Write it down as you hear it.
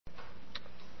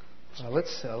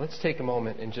Let's take a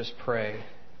moment and just pray,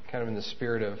 kind of in the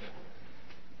spirit of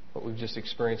what we've just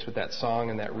experienced with that song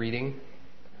and that reading.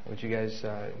 Would you guys,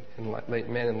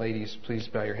 men and ladies, please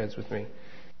bow your heads with me.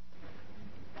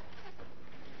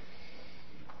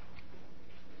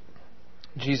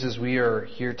 Jesus, we are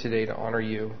here today to honor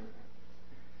you,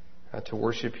 to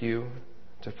worship you,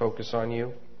 to focus on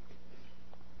you.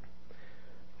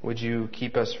 Would you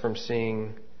keep us from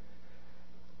seeing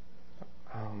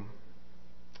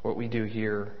what we do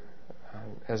here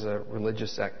as a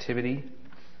religious activity,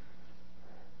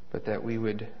 but that we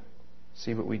would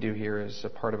see what we do here as a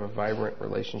part of a vibrant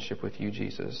relationship with you,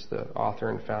 Jesus, the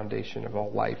author and foundation of all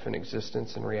life and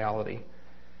existence and reality.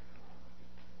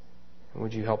 And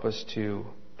would you help us to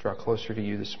draw closer to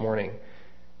you this morning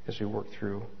as we work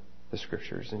through the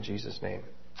Scriptures? In Jesus' name,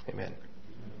 amen.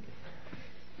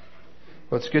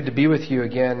 Well, it's good to be with you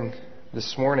again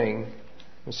this morning.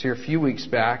 I was here a few weeks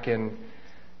back, and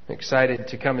I'm excited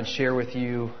to come and share with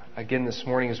you again this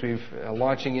morning as we've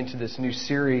launching into this new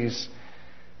series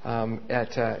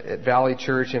at Valley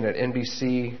Church and at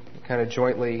NBC, kind of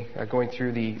jointly going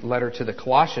through the letter to the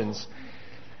Colossians.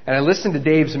 And I listened to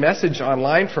Dave's message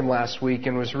online from last week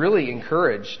and was really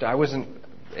encouraged. I wasn't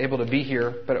able to be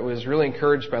here, but I was really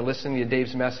encouraged by listening to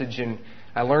Dave's message, and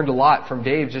I learned a lot from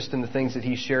Dave just in the things that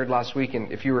he shared last week.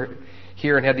 And if you were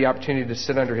here and had the opportunity to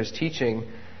sit under his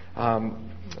teaching,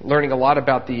 learning a lot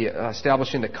about the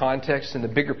establishing the context and the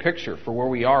bigger picture for where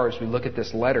we are as we look at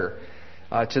this letter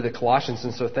to the Colossians.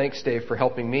 And so thanks, Dave, for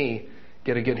helping me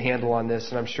get a good handle on this.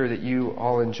 And I'm sure that you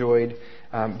all enjoyed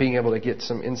being able to get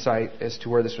some insight as to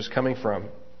where this was coming from.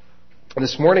 And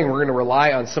this morning we're going to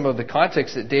rely on some of the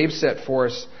context that Dave set for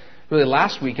us really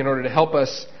last week in order to help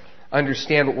us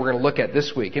understand what we're going to look at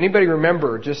this week. Anybody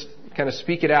remember, just kind of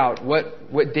speak it out,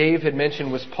 what Dave had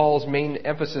mentioned was Paul's main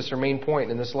emphasis or main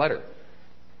point in this letter?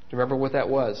 Do you remember what that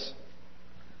was?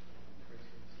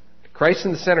 Christ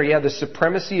in the center. Yeah, the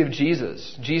supremacy of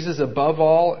Jesus. Jesus above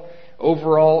all,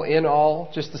 over all, in all,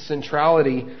 just the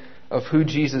centrality of who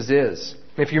Jesus is.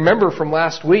 If you remember from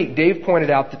last week, Dave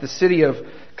pointed out that the city of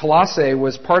Colossae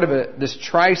was part of this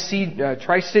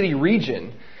Tri-City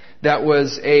region that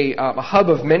was a hub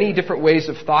of many different ways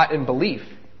of thought and belief.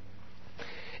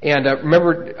 And I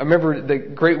remember the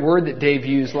great word that Dave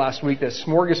used last week, that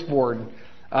smorgasbord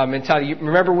mentality. You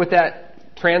remember what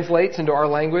that translates into our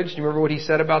language? Do you remember what he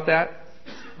said about that?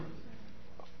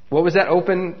 What was that?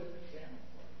 Open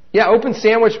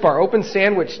sandwich bar, open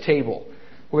sandwich table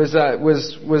was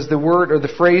the word or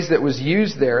the phrase that was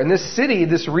used there. And this city,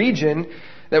 this region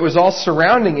that was all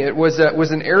surrounding it was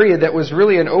an area that was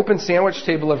really an open sandwich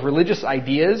table of religious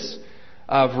ideas,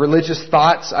 of religious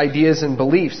thoughts, ideas, and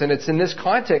beliefs. And it's in this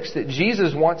context that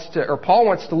Paul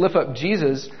wants to lift up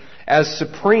Jesus as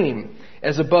supreme,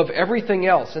 as above everything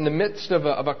else, in the midst of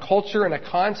a culture and a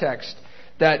context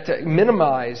that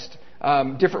minimized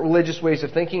different religious ways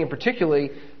of thinking, and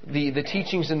particularly the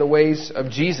teachings and the ways of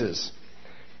Jesus.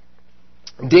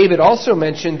 David also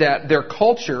mentioned that their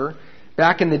culture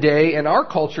back in the day and our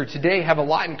culture today have a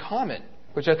lot in common,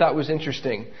 which I thought was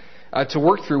interesting to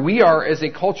work through. We are, as a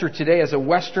culture today, as a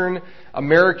Western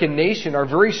American nation, are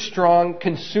very strong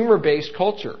consumer-based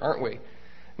culture, aren't we?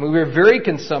 I mean, we're very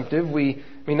consumptive.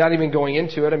 Not even going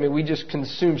into it, we just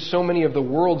consume so many of the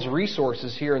world's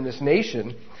resources here in this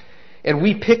nation. And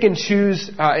we pick and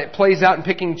choose, it plays out in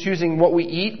picking and choosing what we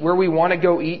eat, where we want to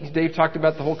go eat. Dave talked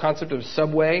about the whole concept of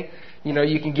Subway.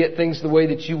 You can get things the way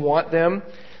that you want them.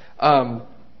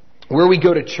 Where we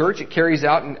go to church, it carries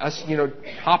out in us,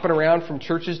 hopping around from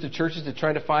churches to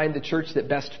trying to find the church that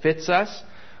best fits us,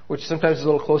 which sometimes is a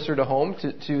little closer to home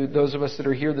to those of us that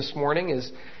are here this morning,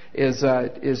 is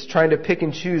trying to pick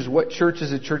and choose what church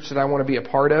is a church that I want to be a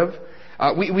part of.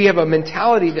 We have a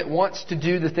mentality that wants to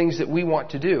do the things that we want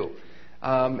to do.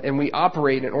 And we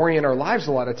operate and orient our lives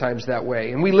a lot of times that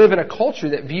way. And we live in a culture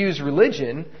that views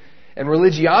religion and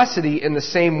religiosity in the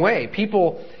same way.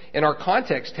 People in our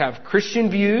context have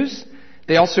Christian views.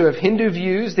 They also have Hindu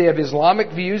views. They have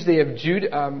Islamic views. They have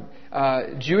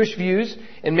Jewish views.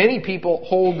 And many people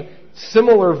hold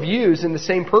similar views in the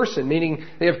same person, meaning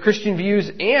they have Christian views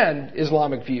and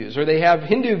Islamic views, or they have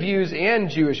Hindu views and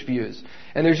Jewish views.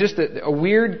 And there's just a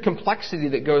weird complexity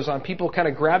that goes on. People kind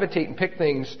of gravitate and pick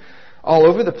things all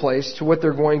over the place to what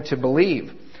they're going to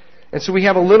believe. And so we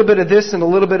have a little bit of this and a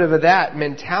little bit of that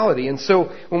mentality. And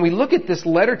so when we look at this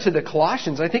letter to the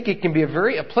Colossians, I think it can be a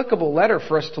very applicable letter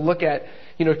for us to look at,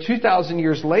 2,000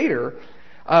 years later,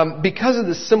 because of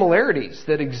the similarities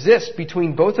that exist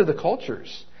between both of the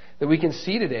cultures that we can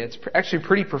see today. It's actually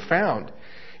pretty profound.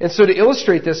 And so to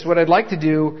illustrate this, what I'd like to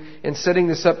do in setting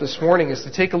this up this morning is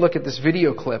to take a look at this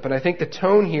video clip. And I think the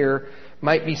tone here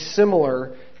might be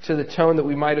similar to the tone that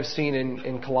we might have seen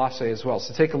in Colossae as well.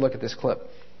 So take a look at this clip.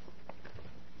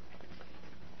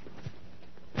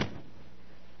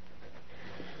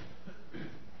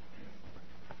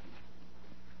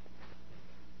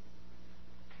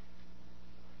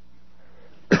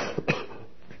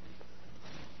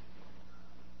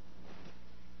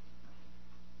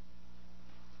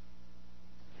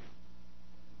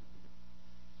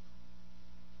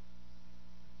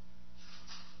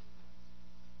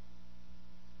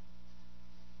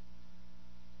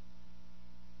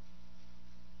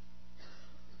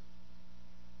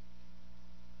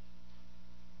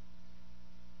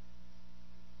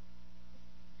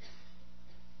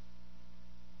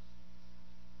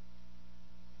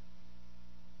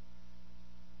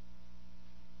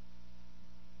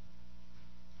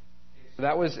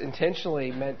 That was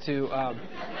intentionally meant to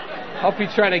help you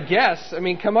try to guess. I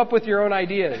mean, come up with your own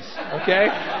ideas, okay?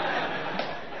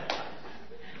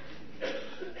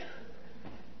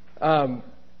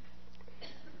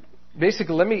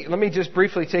 Basically, let me just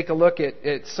briefly take a look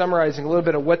at summarizing a little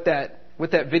bit of what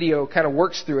that video kind of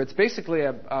works through. It's basically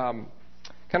a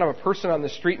kind of a person on the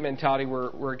street mentality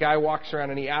where a guy walks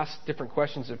around and he asks different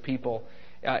questions of people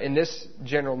in this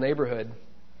general neighborhood.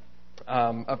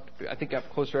 I think up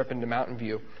closer up into Mountain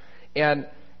View. And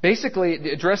basically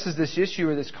it addresses this issue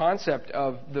or this concept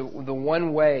of the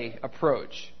one-way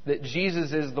approach, that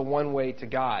Jesus is the one way to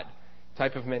God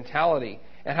type of mentality,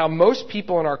 and how most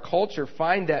people in our culture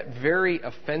find that very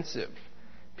offensive.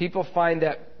 People find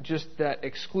that just that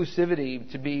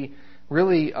exclusivity to be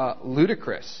really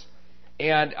ludicrous.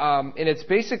 And it's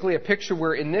basically a picture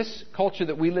where in this culture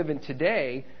that we live in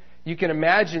today, you can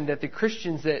imagine that the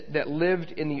Christians that lived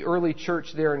in the early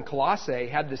church there in Colossae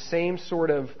had the same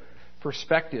sort of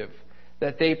perspective,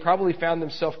 that they probably found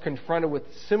themselves confronted with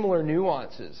similar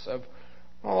nuances of,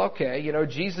 well, okay,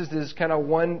 Jesus is kind of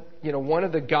one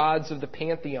of the gods of the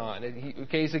pantheon.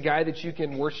 He's a guy that you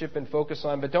can worship and focus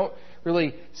on, but don't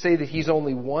really say that he's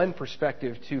only one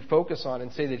perspective to focus on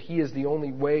and say that he is the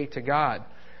only way to God.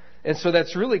 And so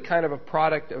that's really kind of a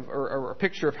product of, or a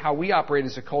picture of how we operate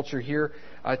as a culture here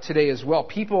today as well.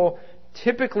 People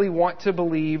typically want to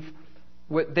believe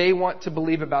what they want to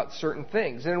believe about certain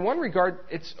things. And in one regard,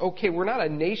 it's okay. We're not a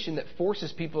nation that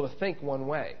forces people to think one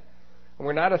way. And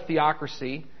we're not a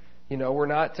theocracy. We're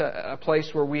not a place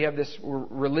where we have this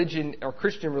religion, or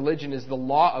Christian religion is the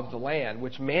law of the land,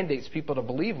 which mandates people to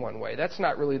believe one way. That's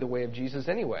not really the way of Jesus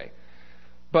anyway.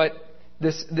 But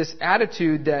this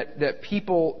attitude that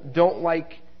people don't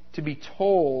like to be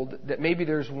told that maybe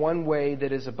there's one way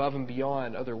that is above and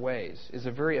beyond other ways is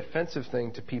a very offensive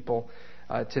thing to people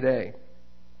today.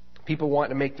 People want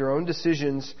to make their own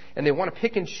decisions, and they want to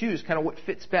pick and choose kind of what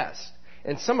fits best.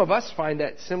 And some of us find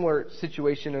that similar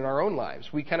situation in our own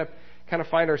lives. We kind of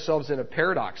find ourselves in a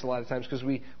paradox a lot of times because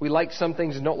we like some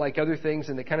things and don't like other things,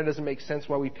 and it kind of doesn't make sense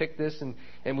why we pick this,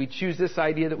 and we choose this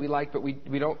idea that we like, but we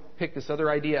don't pick this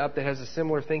other idea up that has a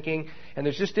similar thinking. And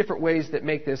there's just different ways that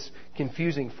make this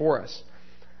confusing for us.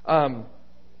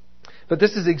 But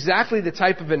this is exactly the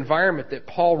type of environment that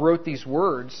Paul wrote these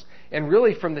words, and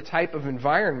really from the type of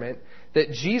environment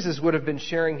that Jesus would have been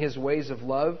sharing his ways of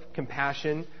love,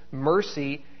 compassion,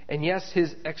 mercy, and yes,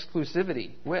 his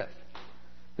exclusivity with.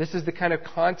 This is the kind of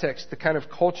context, the kind of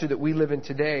culture that we live in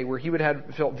today, where he would have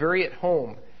felt very at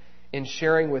home in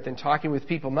sharing with and talking with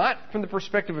people, not from the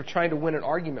perspective of trying to win an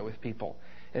argument with people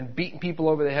and beating people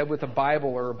over the head with a Bible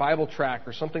or a Bible tract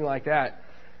or something like that,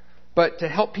 but to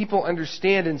help people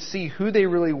understand and see who they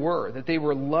really were, that they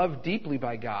were loved deeply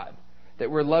by God, that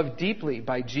were loved deeply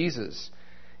by Jesus,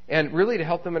 and really to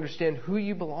help them understand who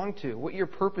you belong to, what your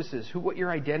purpose is, what your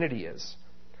identity is.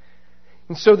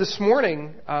 And so this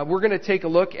morning, we're going to take a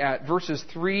look at verses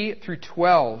 3 through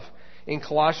 12 in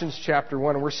Colossians chapter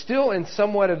 1. And we're still in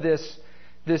somewhat of this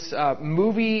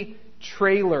movie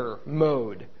trailer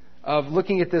mode of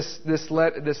looking at this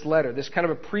letter, this kind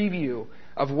of a preview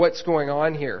of what's going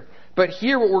on here. But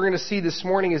here what we're going to see this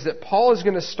morning is that Paul is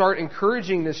going to start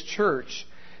encouraging this church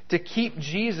to keep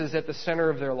Jesus at the center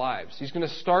of their lives. He's going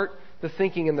to start the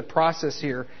thinking and the process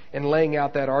here and laying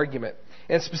out that argument.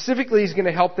 And specifically, he's going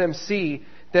to help them see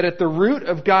that at the root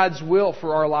of God's will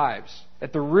for our lives,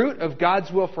 at the root of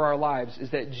God's will for our lives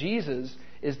is that Jesus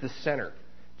is the center.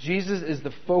 Jesus is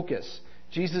the focus.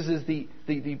 Jesus is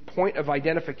the point of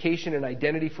identification and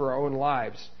identity for our own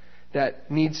lives that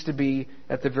needs to be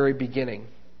at the very beginning.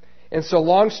 And so,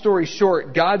 long story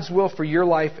short, God's will for your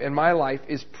life and my life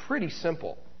is pretty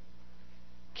simple.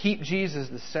 Keep Jesus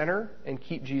the center and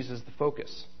keep Jesus the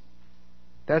focus.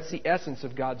 That's the essence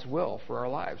of God's will for our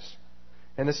lives.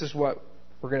 And this is what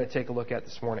we're going to take a look at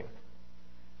this morning.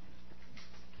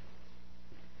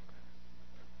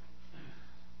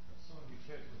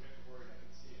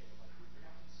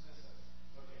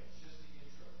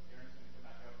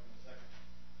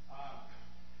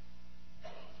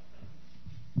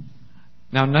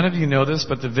 Now, none of you know this,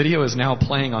 but the video is now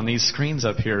playing on these screens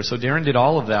up here. So Darren did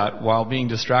all of that while being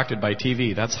distracted by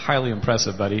TV. That's highly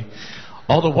impressive, buddy.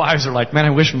 All the wives are like, man,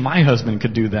 I wish my husband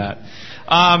could do that.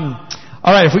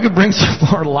 All right, if we could bring some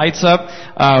more lights up,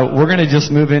 we're going to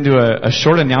just move into a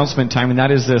short announcement time, and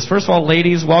that is this. First of all,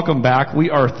 ladies, welcome back. We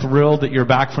are thrilled that you're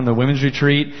back from the women's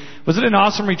retreat. Was it an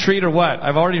awesome retreat or what?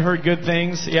 I've already heard good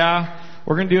things. Yeah?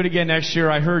 We're going to do it again next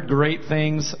year. I heard great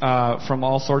things from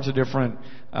all sorts of different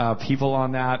people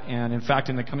on that, and in fact,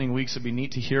 in the coming weeks, it'd be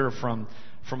neat to hear from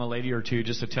a lady or two,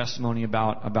 just a testimony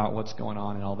about what's going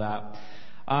on and all that.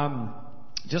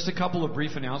 Just a couple of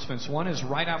brief announcements. One is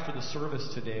right after the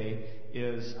service today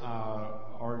is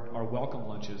our welcome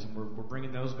lunches, and we're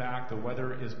bringing those back. The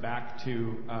weather is back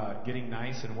to getting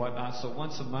nice and whatnot. So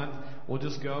once a month, we'll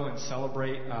just go and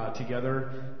celebrate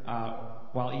together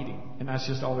while eating, and that's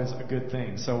just always a good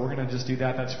thing. So we're going to just do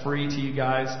that. That's free to you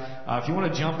guys. If you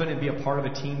want to jump in and be a part of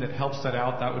a team that helps that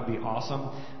out, that would be awesome.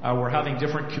 We're having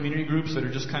different community groups that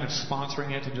are just kind of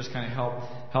sponsoring it to just kind of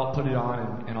help put it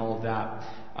on and all of that.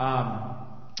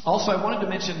 Also, I wanted to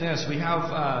mention this. We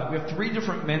have 3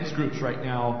 different men's groups right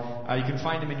now. You can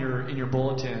find them in your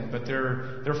bulletin, but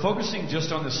they're focusing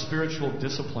just on the spiritual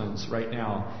disciplines right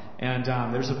now. And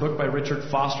there's a book by Richard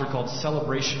Foster called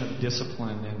Celebration of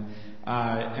Discipline,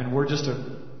 and we're just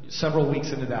several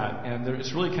weeks into that, and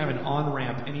it's really kind of an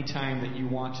on-ramp anytime that you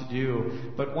want to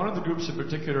do. But one of the groups in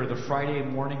particular, the Friday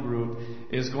morning group,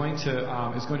 is going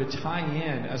to tie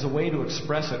in as a way to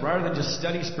express it. Rather than just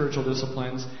study spiritual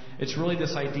disciplines, it's really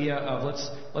this idea of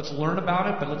let's learn about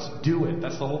it, but let's do it.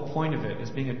 That's the whole point of it, is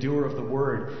being a doer of the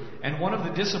word. And one of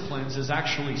the disciplines is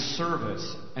actually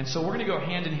service. And so we're going to go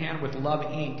hand in hand with Love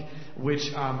Inc.,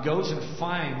 which goes and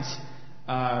finds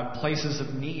places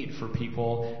of need for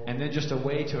people, and then just a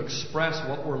way to express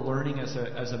what we're learning as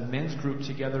a men's group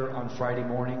together on Friday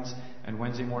mornings and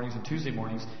Wednesday mornings and Tuesday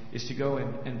mornings is to go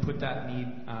and put that need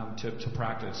to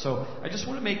practice. So I just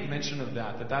want to make mention of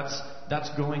that's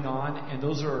going on, and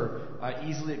those are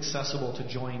easily accessible to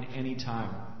join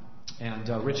anytime. And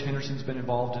Rich Henderson's been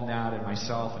involved in that, and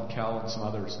myself, and Kel, and some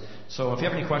others. So if you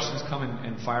have any questions, come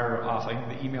and fire off. I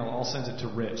think the email, I'll send it to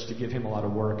Rich to give him a lot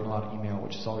of work and a lot of email,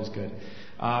 which is always good.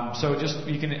 So just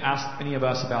you can ask any of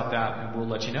us about that, and we'll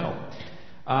let you know.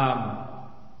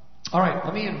 All right,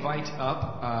 let me invite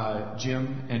up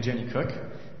Jim and Jenny Cook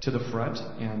to the front,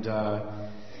 and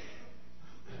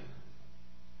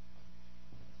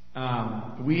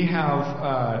we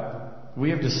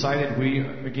have decided,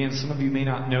 again, some of you may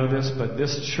not know this, but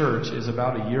this church is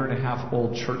about a 1.5 year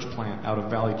old church plant out of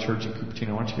Valley Church in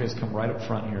Cupertino. Why don't you guys come right up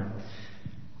front here?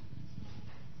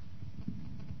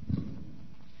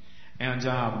 And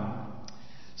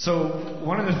so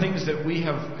one of the things that we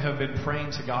have been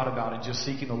praying to God about and just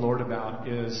seeking the Lord about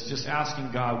is just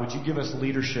asking God, would you give us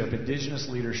leadership, indigenous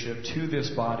leadership, to this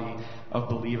body of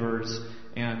believers?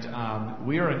 And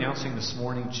we are announcing this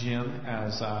morning Jim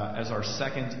as our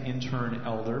second intern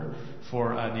elder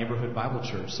for Neighborhood Bible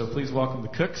Church. So please welcome the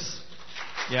Cooks.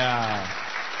 Yeah.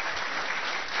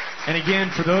 And again,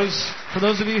 for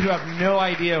those of you who have no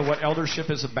idea what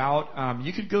eldership is about,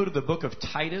 you could go to the book of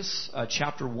Titus,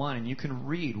 chapter 1, and you can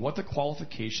read what the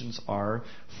qualifications are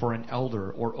for an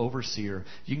elder or overseer.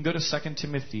 You can go to 2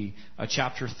 Timothy,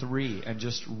 chapter 3, and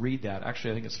just read that.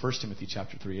 Actually, I think it's 1 Timothy,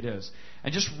 chapter 3, it is.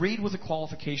 And just read what the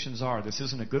qualifications are. This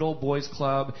isn't a good old boys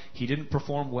club. He didn't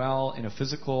perform well in a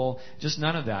physical, just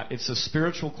none of that. It's a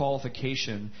spiritual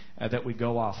qualification that we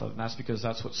go off of, and that's because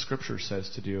that's what Scripture says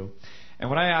to do. And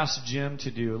what I asked Jim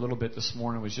to do a little bit this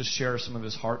morning was just share some of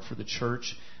his heart for the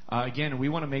church. Again, we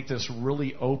want to make this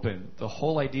really open. The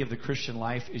whole idea of the Christian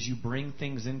life is you bring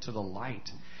things into the light.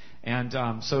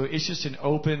 And so it's just an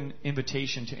open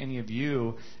invitation to any of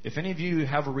you. If any of you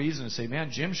have a reason to say, man,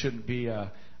 Jim shouldn't be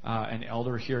an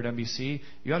elder here at NBC,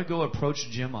 you got to go approach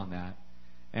Jim on that.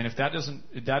 And if that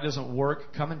doesn't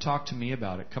work, come and talk to me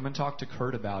about it. Come and talk to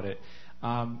Kurt about it.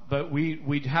 But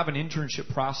we have an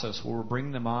internship process where we're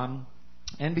bringing them on.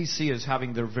 NBC is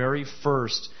having their very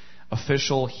first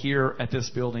official here at this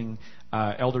building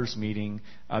elders meeting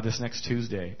this next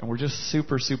Tuesday, and we're just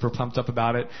super pumped up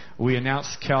about it. We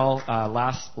announced Kel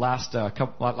last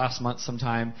month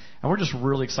sometime, and we're just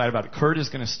really excited about it. Kurt is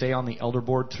going to stay on the elder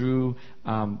board through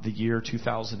the year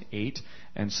 2008,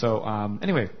 and so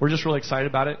anyway, we're just really excited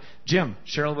about it. Jim,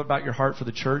 share a little bit about your heart for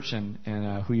the church and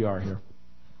who you are here.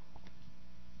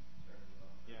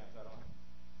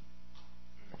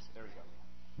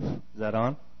 Is that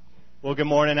on? Well, good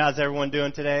morning. How's everyone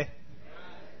doing today?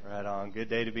 Right on. Good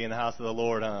day to be in the house of the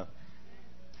Lord, huh?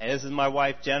 Hey, this is my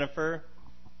wife, Jennifer.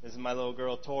 This is my little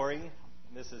girl, Tori. And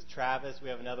this is Travis. We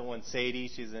have another one, Sadie.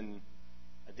 She's in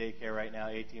a daycare right now,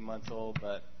 18 months old.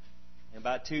 But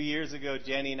about 2 years ago,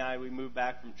 Jenny and I, we moved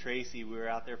back from Tracy. We were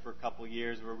out there for a couple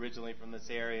years. We're originally from this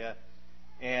area.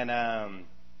 And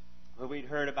when we'd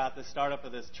heard about the startup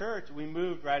of this church, we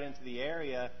moved right into the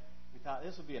area. We thought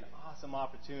this would be an awesome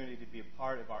opportunity to be a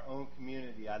part of our own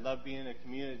community. I love being in a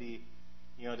community,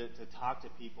 to talk to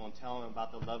people and tell them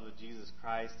about the love of Jesus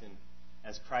Christ. And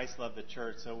as Christ loved the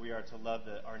church, so we are to love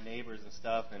our neighbors and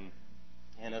stuff.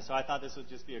 And so I thought this would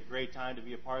just be a great time to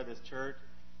be a part of this church,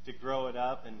 to grow it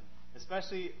up. And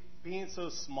especially being so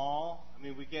small, I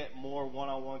mean, we get more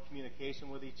one-on-one communication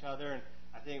with each other, and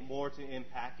I think more to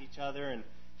impact each other.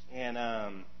 And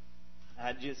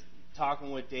I just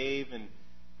talking with Dave and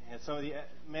some of the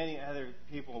many other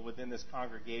people within this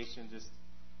congregation, just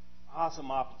awesome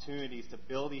opportunities to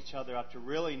build each other up, to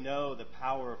really know the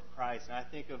power of Christ. And I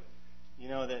think of,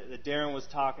 that Darren was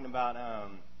talking about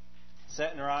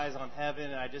setting our eyes on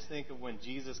heaven, and I just think of when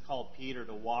Jesus called Peter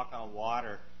to walk on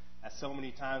water. As so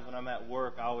many times when I'm at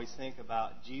work, I always think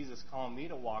about Jesus calling me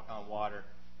to walk on water.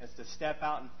 It's to step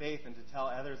out in faith and to tell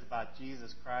others about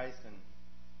Jesus Christ.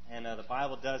 And the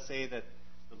Bible does say that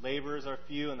the laborers are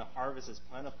few and the harvest is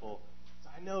plentiful. So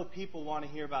I know people want to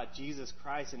hear about Jesus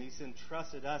Christ, and He's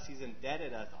entrusted us, He's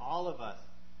indebted us, all of us,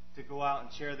 to go out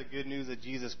and share the good news of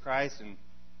Jesus Christ. And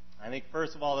I think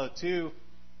first of all, though, too,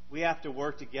 we have to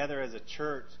work together as a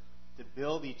church to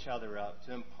build each other up,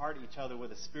 to impart each other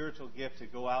with a spiritual gift to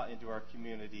go out into our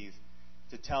communities,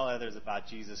 to tell others about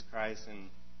Jesus Christ. And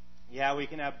yeah, we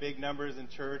can have big numbers in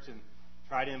church and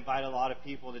try to invite a lot of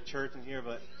people to church in here,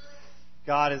 but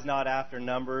God is not after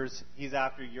numbers. He's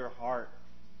after your heart.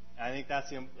 And I think that's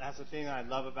the thing that I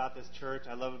love about this church.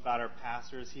 I love about our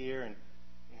pastors here.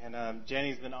 And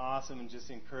Jenny's been awesome and just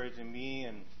encouraging me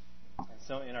and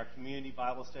so in our community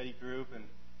Bible study group. And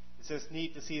it's just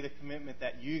neat to see the commitment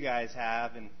that you guys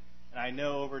have. And I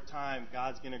know over time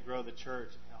God's going to grow the church.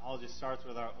 It all just starts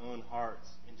with our own hearts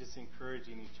and just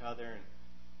encouraging each other.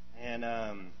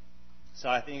 So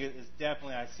I think it's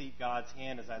definitely, I see God's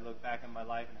hand as I look back in my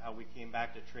life and how we came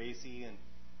back to Tracy.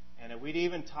 And we'd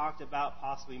even talked about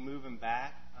possibly moving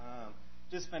back,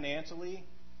 just financially.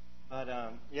 But,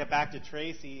 back to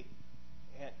Tracy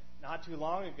not too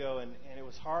long ago. And it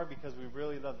was hard because we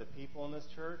really love the people in this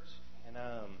church.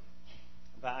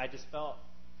 But I just felt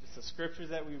just the scriptures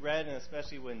that we read, and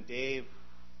especially when Dave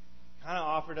kind of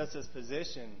offered us this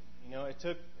position.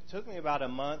 It took me about a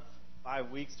month,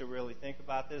 5 weeks to really think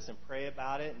about this and pray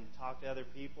about it and talk to other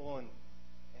people.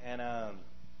 And I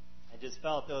just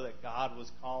felt, though, that God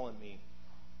was calling me.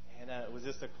 And it was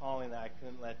just a calling that I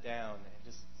couldn't let down. And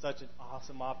just such an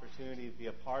awesome opportunity to be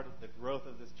a part of the growth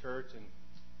of this church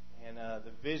and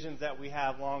the visions that we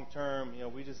have long term.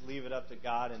 We just leave it up to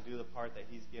God and do the part that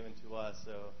He's given to us.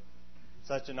 So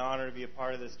such an honor to be a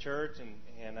part of this church.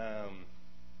 And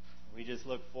we just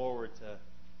look forward to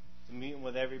meeting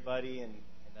with everybody and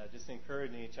just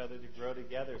encouraging each other to grow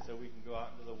together so we can go out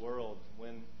into the world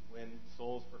and win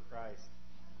souls for Christ.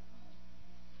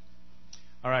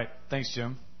 All right. Thanks,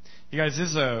 Jim. You guys, this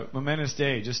is a momentous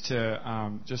day just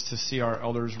to see our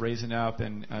elders raising up.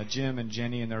 And Jim and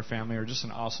Jenny and their family are just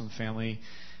an awesome family.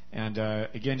 And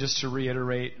again, just to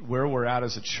reiterate where we're at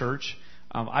as a church,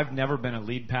 I've never been a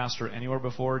lead pastor anywhere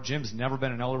before. Jim's never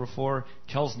been an elder before.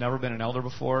 Kel's never been an elder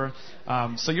before.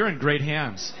 So you're in great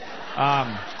hands.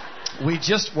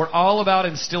 We're all about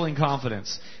instilling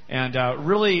confidence. And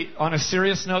really, on a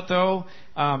serious note, though,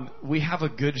 we have a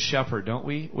good shepherd, don't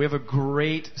we? We have a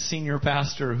great senior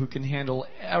pastor who can handle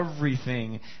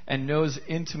everything and knows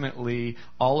intimately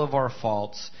all of our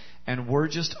faults. And we're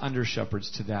just under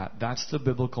shepherds to that. That's the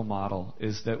biblical model,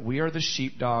 is that we are the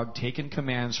sheepdog taking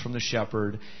commands from the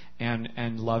shepherd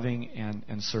and loving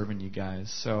and serving you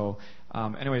guys. So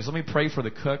anyways, let me pray for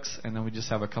the cooks, and then we just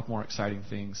have a couple more exciting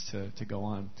things to go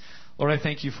on. Lord, I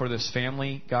thank you for this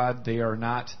family. God, they are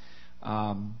not,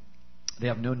 they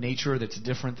have no nature that's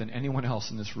different than anyone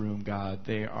else in this room, God.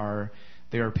 They are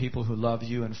people who love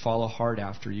you and follow hard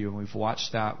after you, and we've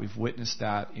watched that. We've witnessed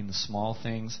that in the small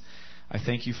things. I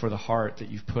thank you for the heart that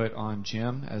you've put on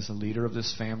Jim as a leader of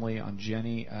this family, on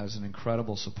Jenny as an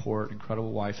incredible support,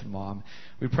 incredible wife and mom.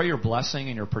 We pray your blessing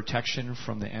and your protection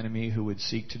from the enemy who would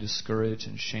seek to discourage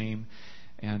and shame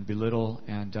and belittle.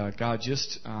 And God,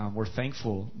 we're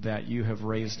thankful that you have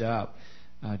raised up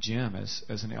Jim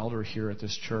as an elder here at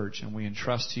this church. And we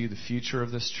entrust to you the future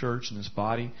of this church and this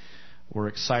body. we're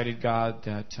excited, God,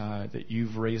 that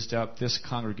you've raised up this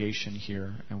congregation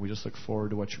here, and we just look forward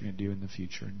to what you're going to do in the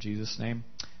future. In Jesus' name,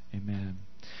 amen.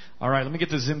 All right, let me get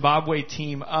the Zimbabwe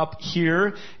team up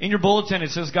here. In your bulletin,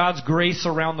 it says God's grace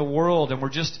around the world, and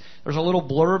there's a little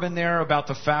blurb in there about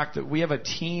the fact that we have a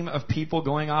team of people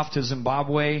going off to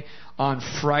Zimbabwe on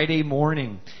Friday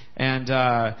morning.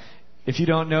 And if you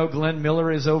don't know, Glenn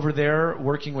Miller is over there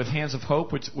working with Hands of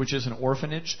Hope, which is an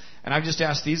orphanage. And I've just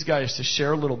asked these guys to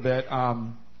share a little bit.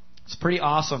 It's pretty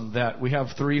awesome that we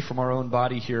have 3 from our own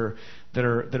body here that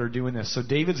are doing this. So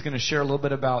David's going to share a little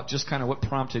bit about just kind of what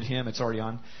prompted him. It's already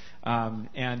on.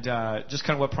 And just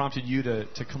kind of what prompted you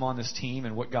to come on this team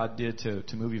and what God did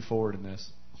to move you forward in this.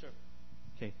 Sure.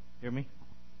 Okay, hear me?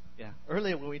 Yeah.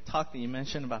 Earlier when we talked and you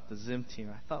mentioned about the Zim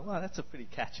team, I thought, wow, that's a pretty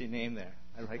catchy name there.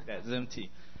 I like that, Zim team.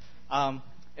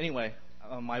 Anyway,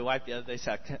 my wife the other day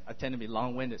said I tend to be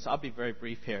long-winded, so I'll be very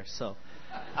brief here. So,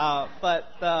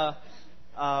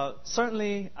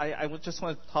 certainly, I would just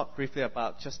want to talk briefly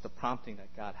about just the prompting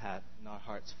that God had in our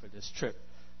hearts for this trip.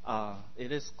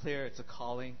 It is clear it's a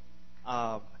calling,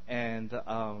 and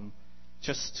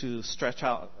just to stretch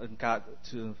out God,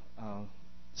 to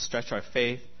stretch our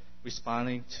faith,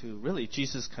 responding to really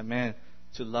Jesus' command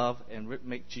to love and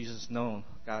make Jesus known,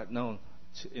 God known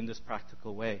in this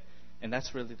practical way. And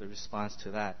that's really the response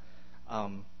to that.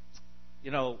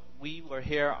 We were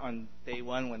here on day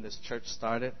one when this church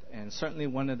started, and certainly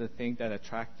one of the things that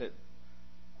attracted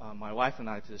my wife and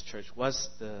I to this church was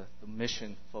the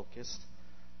mission focus,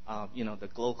 the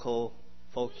global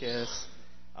focus.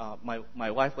 My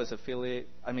wife was affiliate.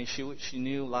 I mean, she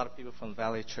knew a lot of people from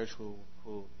Valley Church who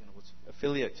was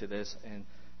affiliate to this, and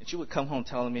she would come home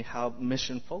telling me how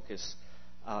mission focused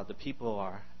the people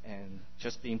are, and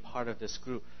just being part of this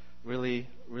group really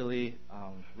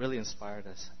inspired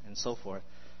us, and so forth.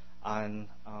 And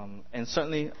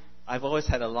certainly, I've always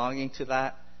had a longing to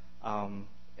that.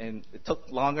 And it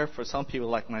took longer for some people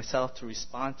like myself to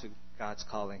respond to God's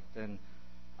calling than.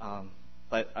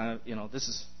 But this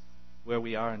is where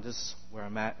we are, and this is where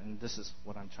I'm at, and this is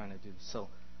what I'm trying to do. So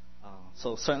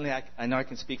certainly, I know I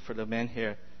can speak for the men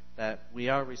here that we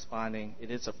are responding. It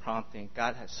is a prompting.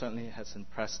 God certainly has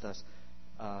impressed us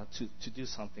to do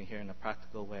something here in a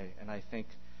practical way, and I think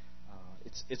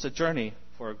it's a journey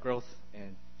for growth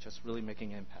and just really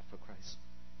making an impact for Christ.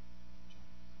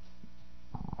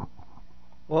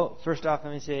 Well, first off,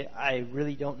 let me say I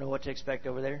really don't know what to expect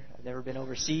over there. I've never been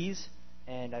overseas,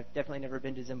 and I've definitely never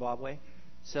been to Zimbabwe.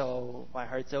 So my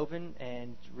heart's open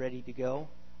and ready to go.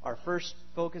 Our first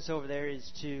focus over there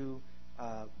is to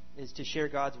share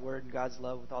God's word and God's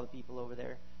love with all the people over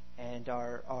there. And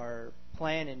our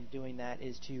plan in doing that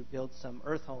is to build some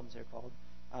earth homes, they're called,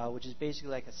 which is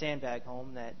basically like a sandbag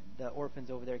home that the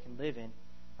orphans over there can live in.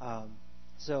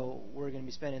 So we're going to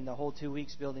be spending the whole 2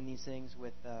 weeks building these things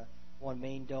with one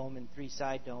main dome and 3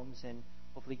 side domes, and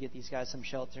hopefully get these guys some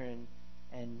shelter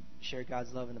and share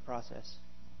God's love in the process.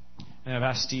 And I've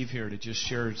asked Steve here to just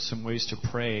share some ways to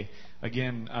pray.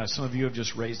 Again, some of you have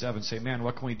just raised up and say, man,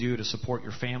 what can we do to support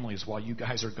your families while you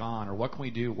guys are gone? Or what can we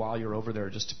do while you're over there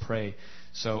just to pray?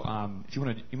 So if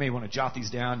you may want to jot these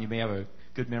down. You may have a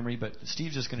good memory. But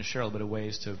Steve's just going to share a little bit of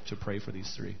ways to pray for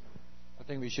these 3. I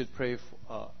think we should pray.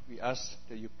 We ask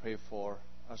that you pray for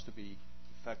us to be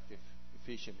effective,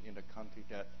 efficient in the country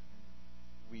that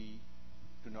we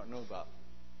do not know about.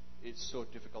 It's so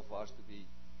difficult for us to be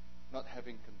not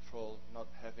having control, not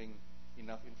having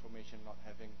enough information, not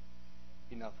having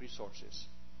enough resources.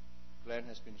 Glenn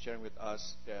has been sharing with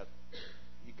us that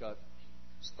he got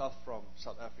stuff from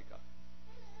South Africa.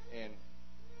 And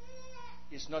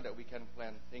it's not that we can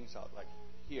plan things out like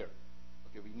here.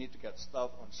 Okay, we need to get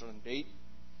stuff on a certain date.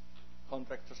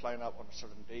 Contractors line up on a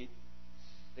certain date.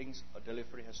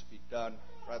 Delivery has to be done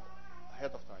right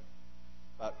ahead of time.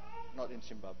 But not in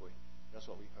Zimbabwe. That's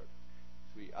what we heard.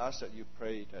 We ask that you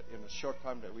pray that in a short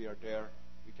time that we are there,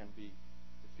 we can be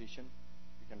efficient,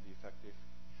 we can be effective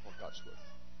for God's word.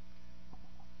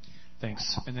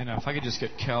 Thanks. And then if I could just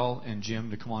get Kel and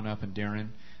Jim to come on up, and Darren.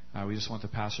 We just want the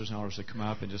pastors and elders to come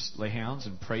up and just lay hands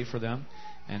and pray for them.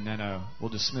 And then we'll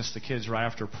dismiss the kids right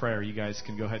after prayer. You guys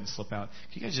can go ahead and slip out.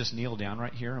 Can you guys just kneel down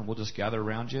right here, and we'll just gather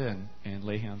around you and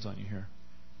lay hands on you here.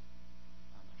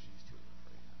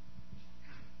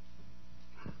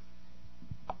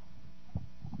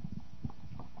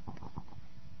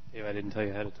 Dave, I didn't tell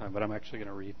you ahead of time, but I'm actually going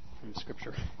to read from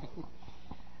Scripture.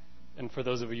 And for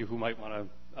those of you who might want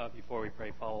to, before we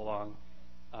pray, follow along,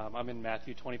 I'm in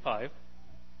Matthew 25.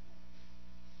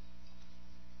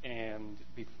 And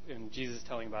Jesus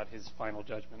telling about his final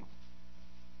judgment.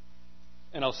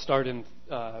 And I'll start in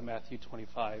Matthew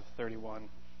 25:31.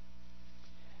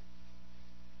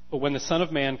 But when the Son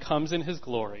of Man comes in his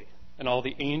glory, and all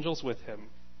the angels with him,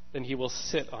 then he will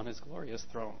sit on his glorious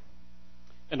throne.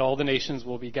 And all the nations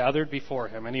will be gathered before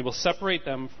him, and he will separate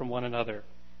them from one another,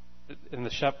 and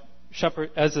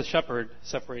as the shepherd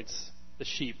separates the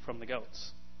sheep from the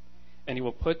goats. And he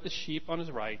will put the sheep on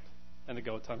his right, and the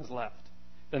goats on his left.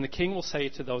 Then the king will say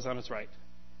to those on his right,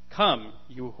 "Come,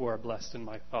 you who are blessed of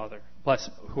my Father,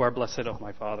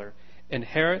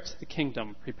 inherit the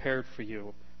kingdom prepared for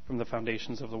you from the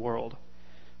foundations of the world.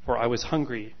 For I was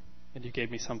hungry, and you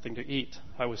gave me something to eat.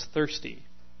 I was thirsty,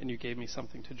 and you gave me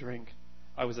something to drink.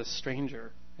 I was a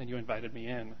stranger, and you invited me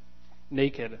in.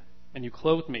 Naked, and you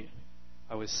clothed me.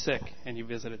 I was sick, and you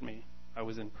visited me. I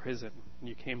was in prison, and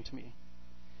you came to me."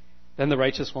 Then the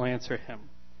righteous will answer him,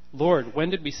 "Lord, when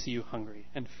did we see you hungry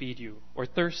and feed you, or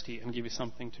thirsty and give you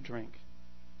something to drink?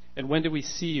 And when did we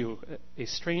see you a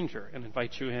stranger and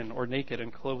invite you in, or naked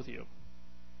and clothe you?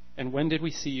 And when did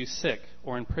we see you sick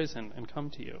or in prison and come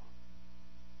to you?"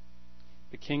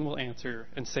 The king will answer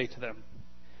and say to them,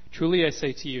 "Truly I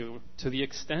say to you, to the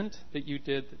extent that you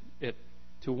did it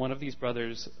to one of these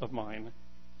brothers of mine,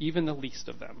 even the least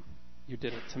of them, you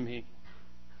did it to me."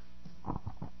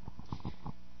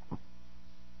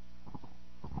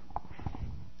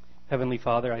 Heavenly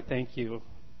Father, I thank you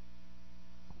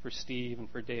for Steve and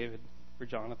for David, for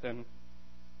Jonathan,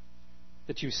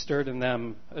 that you stirred in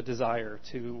them a desire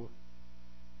to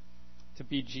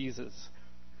be Jesus.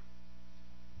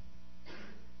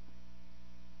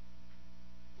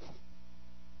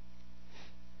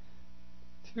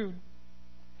 To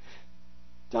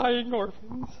dying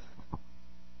orphans.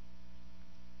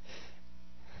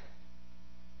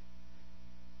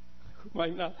 Who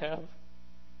might not have,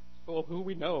 well, who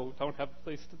we know don't have a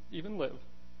place to even live,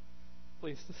 a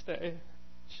place to stay,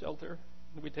 shelter.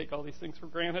 And we take all these things for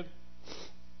granted.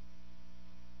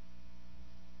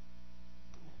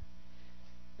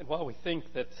 And while we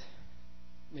think that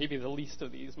maybe the least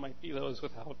of these might be those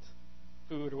without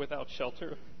food or without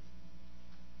shelter,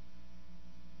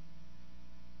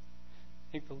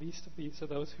 I think the least of these are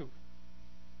those who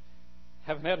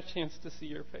haven't had a chance to see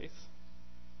your face,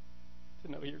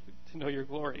 to know your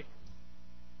glory.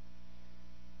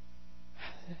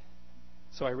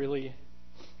 So I really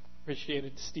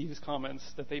appreciated Steve's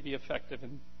comments that they be effective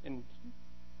in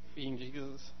being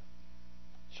Jesus,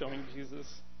 showing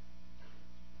Jesus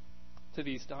to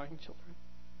these dying children.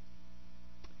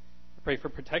 I pray for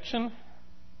protection,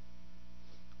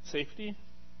 safety.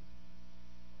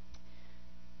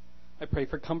 I pray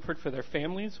for comfort for their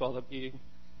families while they'll be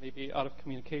maybe out of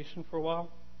communication for a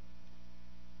while.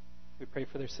 We pray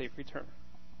for their safe return.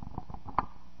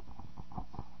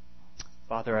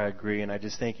 Father, I agree, and I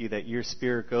just thank you that your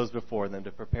Spirit goes before them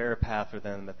to prepare a path for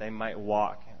them, that they might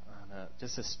walk on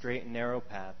just a straight and narrow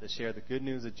path to share the good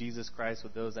news of Jesus Christ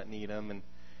with those that need him, and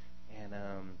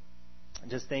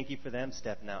just thank you for them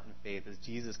stepping out in faith as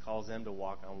Jesus calls them to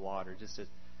walk on water.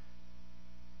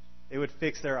 They would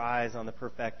fix their eyes on the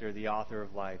perfecter, the author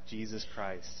of life, Jesus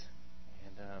Christ,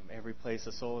 and every place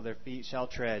the sole of their feet shall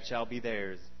tread shall be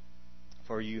theirs,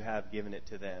 for you have given it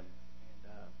to them.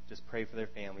 Just pray for their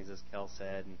families, as Kel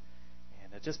said, and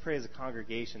just pray as a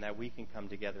congregation that we can come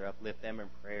together, uplift them in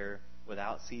prayer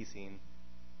without ceasing,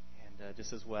 and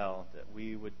just as well that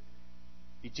we would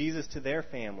be Jesus to their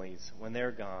families when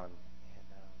they're gone.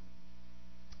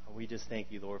 And we just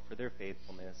thank you, Lord, for their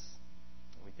faithfulness.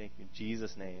 And we thank you in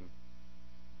Jesus' name.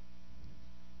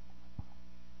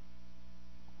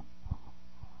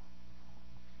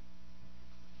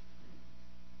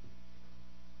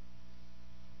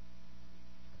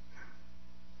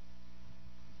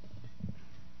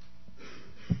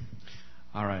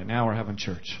 All right, now we're having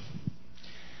church.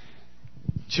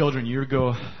 Children, you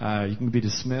can be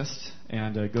dismissed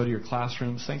and go to your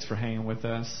classrooms. Thanks for hanging with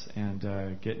us and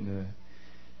getting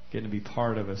to be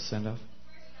part of a send-off.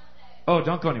 Oh,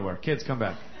 don't go anywhere. Kids, come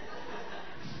back.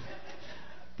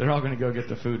 They're all going to go get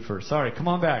the food first. Sorry, come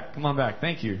on back. Come on back.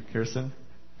 Thank you, Kirsten.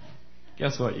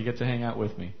 Guess what? You get to hang out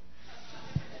with me.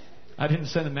 I didn't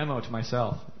send a memo to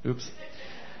myself. Oops.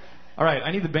 All right,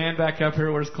 I need the band back up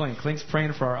here. Where's Clink? Clink's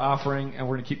praying for our offering, and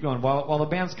we're going to keep going. While the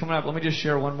band's coming up, let me just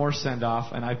share one more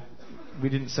send-off. And we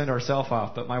didn't send ourselves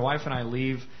off, but my wife and I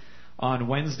leave on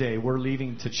Wednesday. We're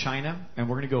leaving to China, and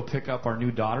we're going to go pick up our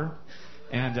new daughter.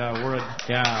 And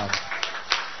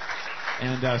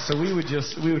so we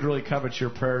would really covet your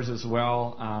prayers as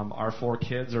well. Our 4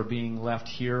 kids are being left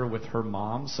here with her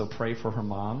mom, so pray for her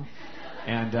mom.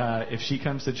 And if she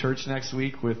comes to church next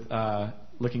week with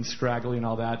looking scraggly and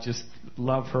all that, just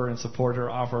love her and support her,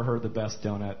 offer her the best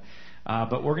donut.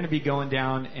 But we're going to be going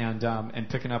down and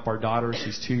picking up our daughter.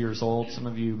 She's 2 years old. Some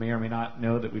of you may or may not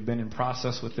know that we've been in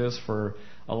process with this for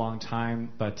a long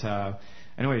time. But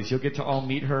anyways, you'll get to all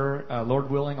meet her. Lord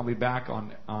willing, I'll be back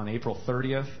on April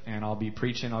 30th, and I'll be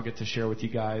preaching. I'll get to share with you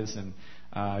guys, and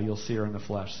you'll see her in the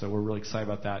flesh. So we're really excited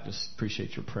about that. Just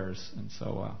appreciate your prayers. And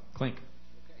so, Clink.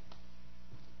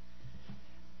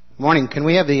 Morning. Can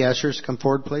we have the ushers come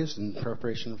forward, please, in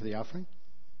preparation for the offering?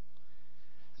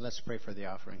 Let's pray for the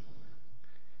offering.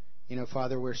 You know,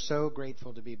 Father, we're so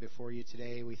grateful to be before you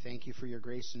today. We thank you for your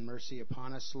grace and mercy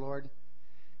upon us, Lord.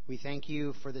 We thank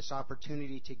you for this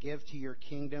opportunity to give to your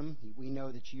kingdom. We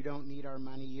know that you don't need our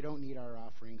money. You don't need our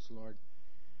offerings, Lord.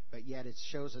 But yet it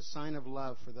shows a sign of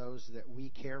love for those that we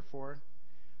care for.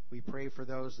 We pray for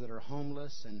those that are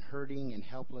homeless and hurting and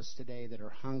helpless today, that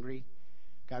are hungry.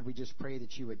 God, we just pray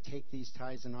that you would take these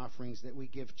tithes and offerings that we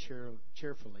give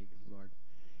cheerfully, Lord,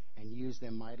 and use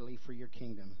them mightily for your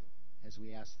kingdom, as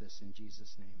we ask this in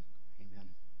Jesus' name. Amen.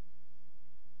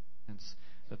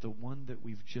 That the one that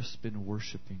we've just been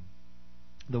worshiping,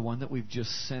 the one that we've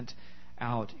just sent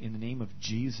out in the name of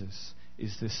Jesus,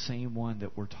 is the same one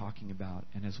that we're talking about.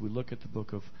 And as we look at the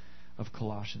book of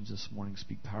Colossians this morning,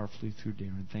 speak powerfully through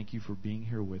Darren. Thank you for being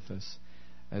here with us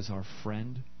as our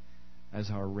friend, as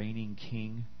our reigning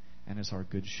King, and as our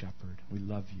good shepherd. We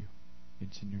love you.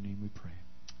 It's in your name we pray.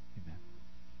 Amen.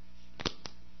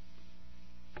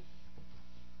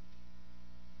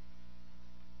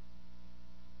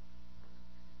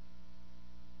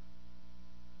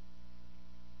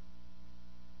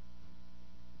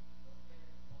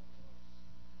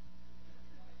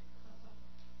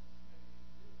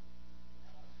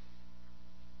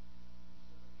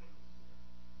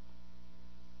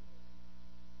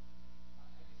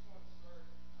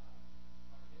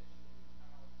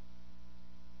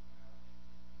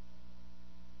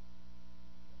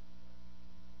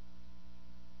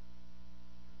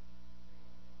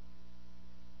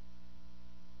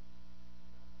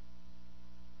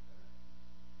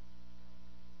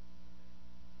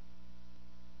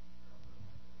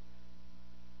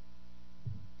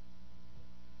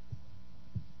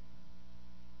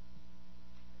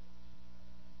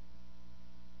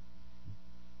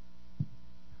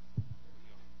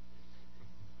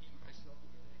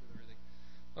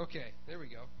 Okay, there we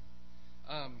go.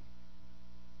 I can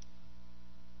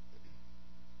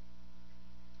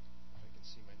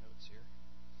see my notes here.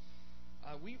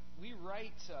 We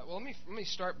write. Well, let me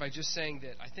start by just saying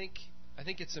that I think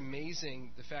it's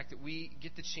amazing the fact that we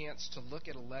get the chance to look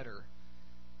at a letter.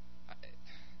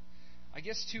 I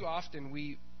guess too often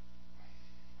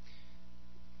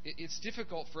it's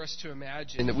difficult for us to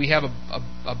imagine that we have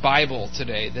a Bible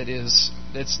today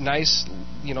that's nice,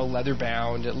 leather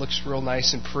bound. It looks real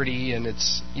nice and pretty, and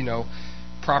it's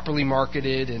properly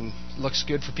marketed and looks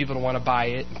good for people to want to buy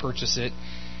it and purchase it.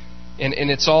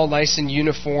 And it's all nice and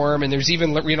uniform. And there's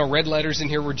even red letters in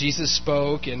here where Jesus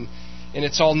spoke, and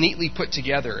it's all neatly put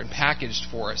together and packaged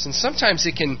for us. And sometimes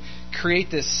it can create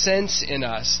this sense in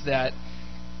us that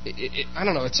I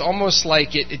don't know. It's almost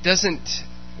like it doesn't.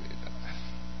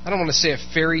 I don't want to say a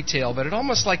fairy tale, but it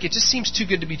almost like it just seems too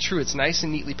good to be true. It's nice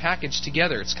and neatly packaged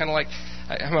together. It's kind of like,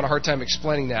 I'm having a hard time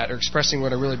explaining that or expressing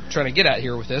what I'm really trying to get at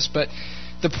here with this. But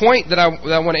the point that I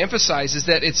want to emphasize is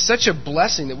that it's such a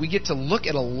blessing that we get to look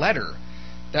at a letter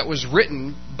that was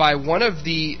written by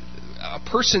a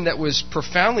person that was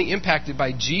profoundly impacted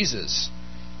by Jesus.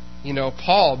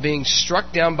 Paul being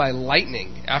struck down by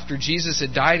lightning after Jesus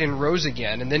had died and rose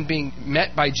again, and then being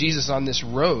met by Jesus on this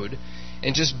road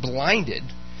and just blinded.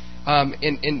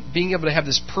 And being able to have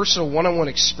this personal one-on-one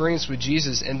experience with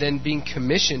Jesus, and then being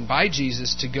commissioned by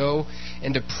Jesus to go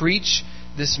and to preach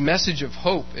this message of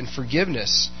hope and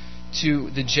forgiveness to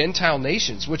the Gentile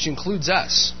nations, which includes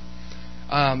us.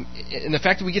 And the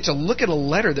fact that we get to look at a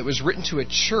letter that was written to a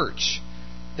church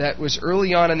that was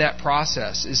early on in that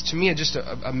process is, to me, just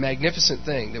a magnificent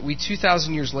thing, that we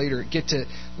 2,000 years later get to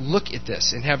look at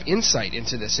this and have insight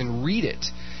into this and read it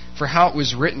for how it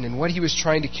was written and what he was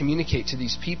trying to communicate to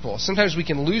these people. Sometimes we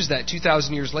can lose that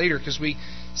 2,000 years later because we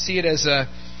see it as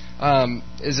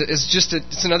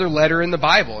it's another letter in the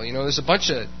Bible. There's a bunch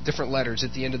of different letters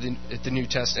at the end of the New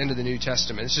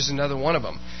Testament. It's just another one of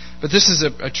them. But this is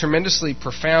a tremendously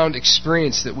profound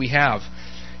experience that we have.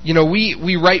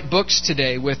 We write books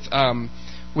today with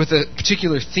a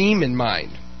particular theme in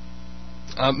mind.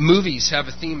 Movies have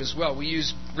a theme as well. We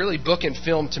use really book and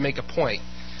film to make a point.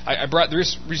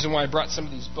 The reason why I brought some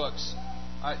of these books,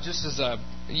 just as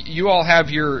you all have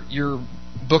your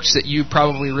books that you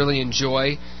probably really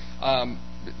enjoy.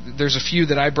 There's a few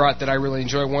that I brought that I really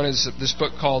enjoy. One is this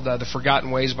book called The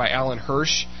Forgotten Ways by Alan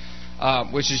Hirsch,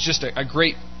 which is just a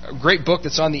great great book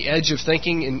that's on the edge of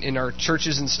thinking in our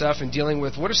churches and stuff, and dealing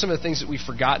with what are some of the things that we've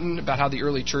forgotten about how the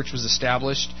early church was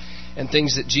established, and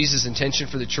things that Jesus' intention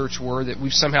for the church were that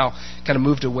we've somehow kind of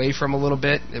moved away from a little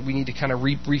bit, that we need to kind of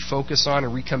refocus on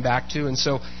and come back to. And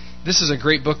so this is a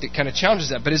great book that kind of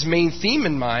challenges that. But his main theme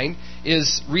in mind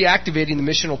is reactivating the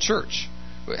missional church.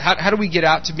 How do we get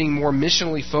out to being more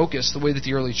missionally focused the way that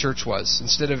the early church was,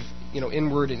 instead of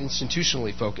inward and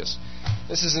institutionally focused?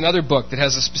 This is another book that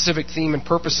has a specific theme and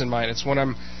purpose in mind. It's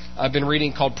one I've been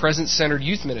reading called Present-Centered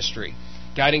Youth Ministry,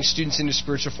 Guiding Students into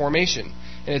Spiritual Formation.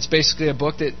 And it's basically a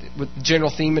book that, with the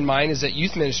general theme in mind, is that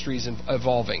youth ministry is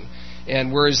evolving.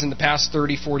 And whereas in the past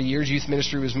 30, 40 years, youth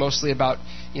ministry was mostly about,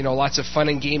 lots of fun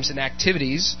and games and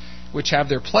activities, which have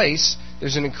their place,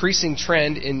 there's an increasing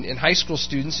trend in high school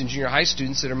students and junior high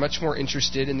students that are much more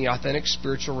interested in the authentic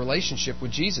spiritual relationship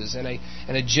with Jesus, and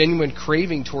a genuine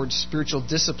craving towards spiritual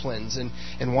disciplines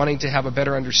and wanting to have a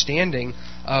better understanding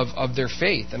of their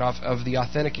faith and of the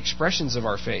authentic expressions of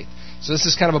our faith. So this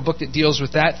is kind of a book that deals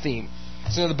with that theme.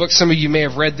 It's another book, some of you may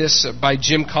have read this, by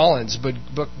Jim Collins, but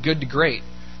book Good to Great.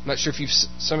 I'm not sure if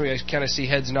some of you kind of see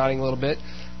heads nodding a little bit,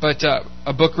 but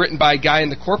a book written by a guy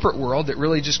in the corporate world that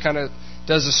really just kind of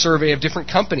does a survey of different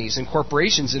companies and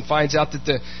corporations and finds out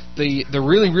that the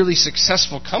really, really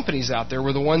successful companies out there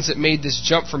were the ones that made this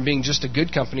jump from being just a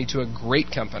good company to a great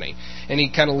company. And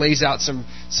he kind of lays out some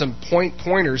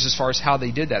pointers as far as how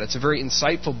they did that. It's a very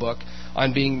insightful book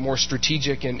on being more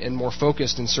strategic and more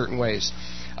focused in certain ways.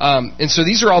 And so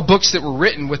these are all books that were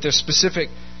written with a specific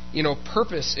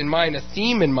purpose in mind, a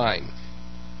theme in mind.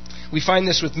 We find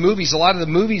this with movies. A lot of the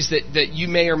movies that you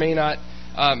may or may not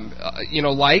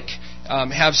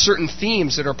have certain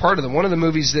themes that are part of them. One of the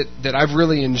movies that I've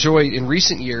really enjoyed in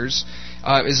recent years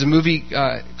is a movie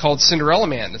called Cinderella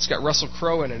Man that's got Russell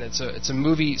Crowe in it. It's a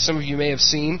movie some of you may have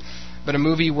seen, but a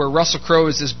movie where Russell Crowe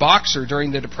is this boxer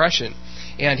during the Depression.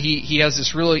 And he has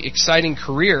this really exciting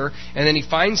career, and then he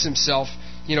finds himself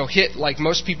hit like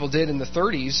most people did in the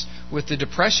 30s with the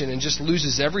Depression and just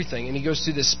loses everything. And he goes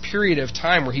through this period of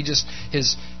time where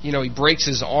he breaks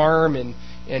his arm and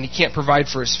he can't provide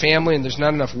for his family, and there's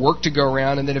not enough work to go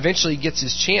around. And then eventually he gets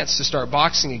his chance to start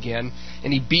boxing again,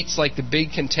 and he beats like the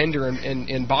big contender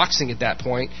in boxing at that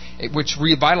point, which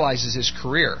revitalizes his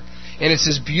career. And it's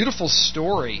this beautiful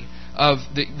story of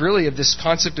this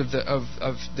concept of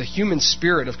the human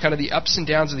spirit, of kind of the ups and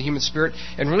downs of the human spirit,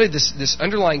 and really this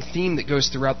underlying theme that goes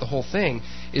throughout the whole thing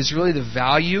is really the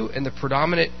value and the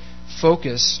predominant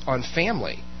focus on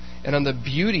family and on the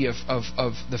beauty of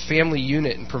the family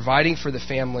unit and providing for the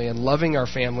family and loving our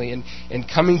family and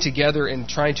coming together and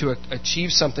trying to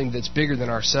achieve something that's bigger than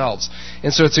ourselves.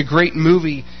 And so it's a great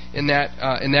movie in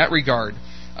that regard.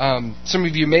 Some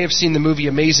of you may have seen the movie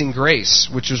Amazing Grace,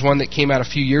 which was one that came out a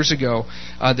few years ago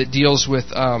that deals with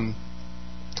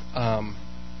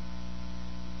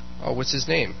what's his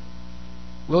name?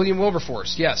 William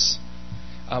Wilberforce. Yes.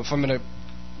 If I'm going to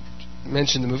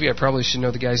mention the movie, I probably should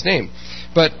know the guy's name.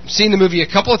 But seen the movie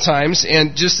a couple of times,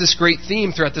 and just this great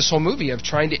theme throughout this whole movie of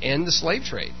trying to end the slave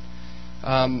trade.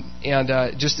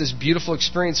 And just this beautiful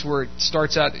experience where it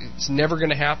starts out, it's never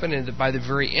going to happen, and by the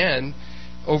very end,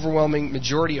 overwhelming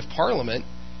majority of Parliament,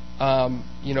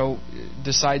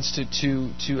 decides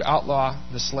to outlaw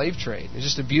the slave trade. It's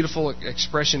just a beautiful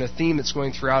expression, a theme that's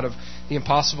going throughout of the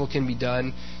impossible can be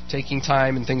done, taking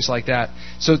time and things like that.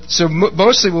 So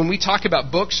mostly when we talk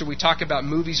about books or we talk about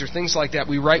movies or things like that,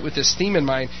 we write with this theme in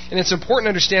mind. And it's important to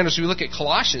understand as we look at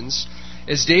Colossians,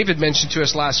 as David mentioned to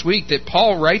us last week, that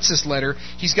Paul writes this letter,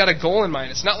 he's got a goal in mind.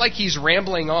 It's not like he's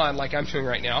rambling on like I'm doing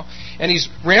right now, and he's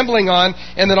rambling on,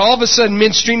 and then all of a sudden,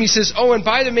 midstream, he says, and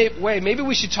by the way, maybe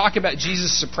we should talk about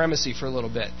Jesus' supremacy for a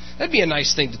little bit. That'd be a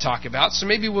nice thing to talk about, so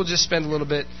maybe we'll just spend a little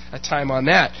bit of time on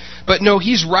that. But no,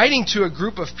 he's writing to a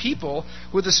group of people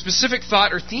with a specific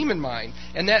thought or theme in mind,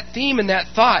 and that theme and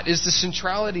that thought is the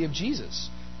centrality of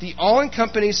Jesus, the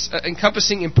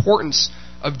all-encompassing importance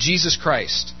of Jesus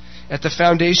Christ at the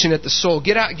foundation, at the soul.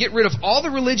 Get rid of all the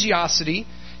religiosity,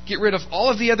 get rid of all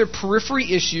of the other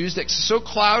periphery issues that so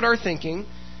cloud our thinking,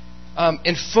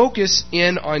 and focus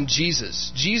in on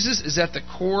Jesus. Jesus is at the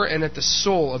core and at the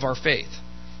soul of our faith.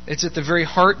 It's at the very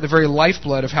heart, the very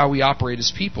lifeblood of how we operate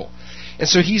as people. And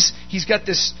so he's got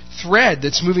this thread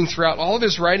that's moving throughout all of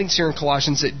his writings here in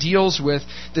Colossians that deals with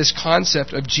this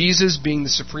concept of Jesus being the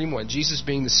supreme one, Jesus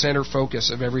being the center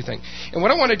focus of everything. And what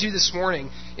I want to do this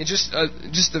morning, in just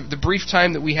the brief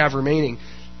time that we have remaining,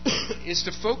 is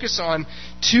to focus on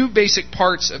two basic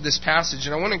parts of this passage.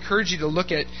 And I want to encourage you to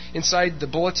look at inside the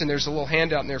bulletin. There's a little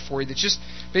handout in there for you that just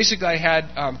basically I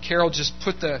had Carol just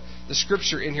put the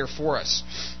scripture in here for us.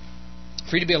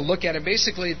 for you to be able to look at it.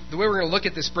 Basically, the way we're going to look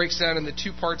at this breaks down into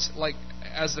two parts, like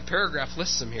as the paragraph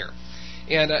lists them here.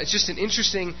 And it's just an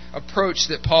interesting approach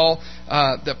that Paul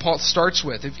starts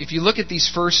with. If you look at these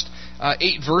first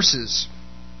 8 verses,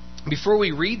 before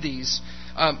we read these,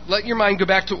 let your mind go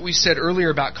back to what we said earlier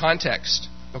about context.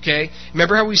 Okay?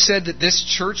 Remember how we said that this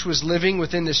church was living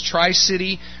within this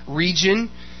Tri-City region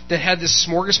that had this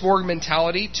smorgasbord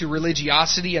mentality to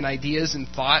religiosity and ideas and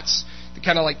thoughts? To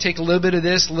kind of like take a little bit of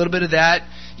this, a little bit of that.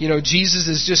 Jesus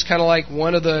is just kind of like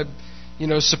one of the,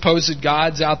 supposed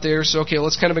gods out there. So, okay,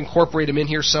 let's kind of incorporate him in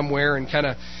here somewhere and kind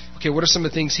of, okay, what are some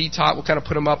of the things he taught? We'll kind of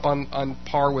put him up on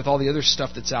par with all the other stuff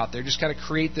that's out there. Just kind of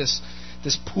create this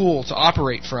pool to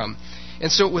operate from.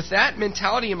 And so with that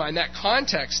mentality in mind, that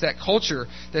context, that culture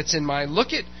that's in mind,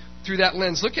 through that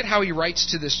lens, look at how he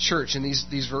writes to this church in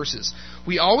these verses.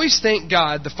 We always thank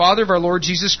God, the Father of our Lord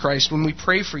Jesus Christ, when we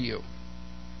pray for you,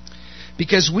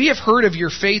 because we have heard of your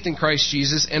faith in Christ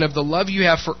Jesus and of the love you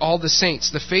have for all the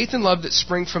saints, the faith and love that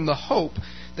spring from the hope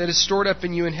that is stored up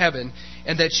in you in heaven,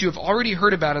 and that you have already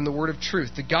heard about in the word of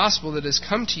truth, the gospel that has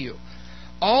come to you.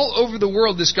 All over the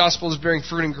world this gospel is bearing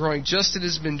fruit and growing, just as it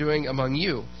has been doing among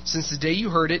you, since the day you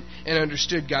heard it and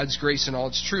understood God's grace and all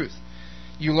its truth.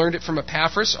 You learned it from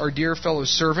Epaphras, our dear fellow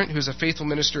servant, who is a faithful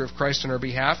minister of Christ on our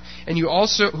behalf, and who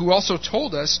also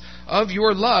told us of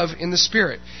your love in the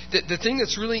Spirit. The thing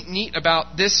that's really neat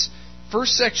about this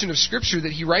first section of Scripture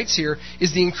that he writes here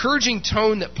is the encouraging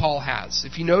tone that Paul has.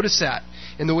 If you notice that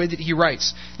in the way that he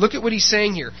writes. Look at what he's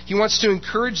saying here. He wants to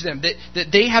encourage them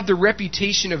that they have the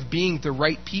reputation of being the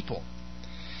right people.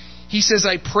 He says,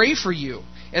 I pray for you,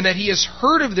 and that he has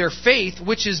heard of their faith,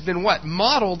 which has been what?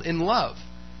 Modeled in love.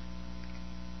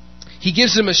 He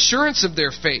gives them assurance of their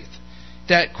faith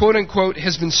that, quote unquote,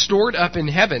 has been stored up in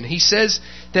heaven. He says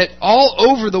that all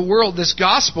over the world, this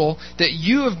gospel that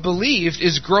you have believed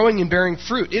is growing and bearing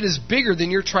fruit. It is bigger than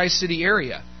your Tri-City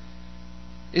area.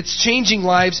 It's changing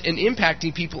lives and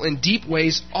impacting people in deep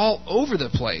ways all over the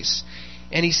place.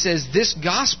 And he says this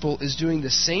gospel is doing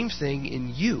the same thing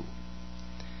in you.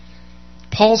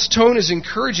 Paul's tone is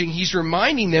encouraging. He's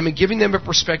reminding them and giving them a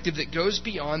perspective that goes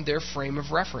beyond their frame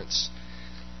of reference.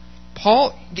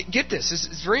 Paul, get this,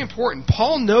 it's very important.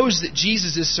 Paul knows that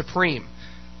Jesus is supreme.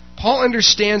 Paul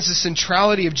understands the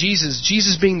centrality of Jesus,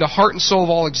 Jesus being the heart and soul of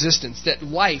all existence, that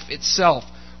life itself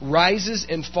rises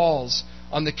and falls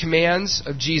on the commands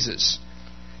of Jesus,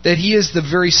 that he is the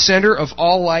very center of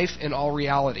all life and all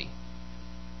reality.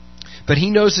 But he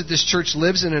knows that this church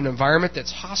lives in an environment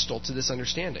that's hostile to this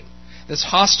understanding, that's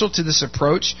hostile to this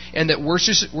approach, and that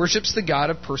worships the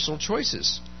God of personal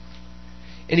choices.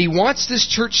 And he wants this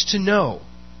church to know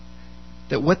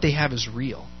that what they have is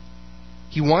real.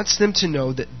 He wants them to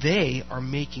know that they are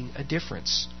making a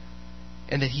difference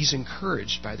and that he's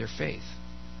encouraged by their faith.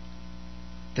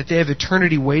 That they have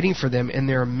eternity waiting for them, and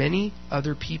there are many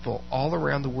other people all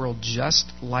around the world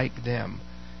just like them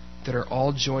that are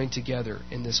all joined together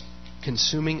in this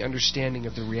consuming understanding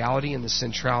of the reality and the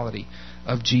centrality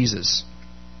of Jesus.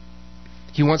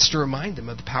 He wants to remind them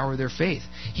of the power of their faith.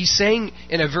 He's saying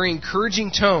in a very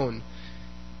encouraging tone,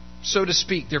 so to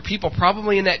speak, there are people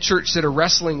probably in that church that are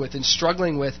wrestling with and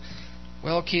struggling with,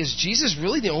 well, okay, is Jesus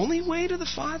really the only way to the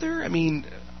Father? I mean,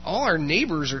 all our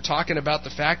neighbors are talking about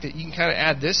the fact that you can kind of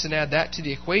add this and add that to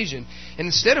the equation. And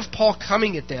instead of Paul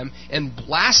coming at them and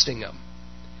blasting them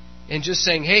and just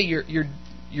saying, hey,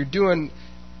 you're doing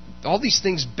all these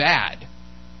things bad,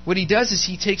 what he does is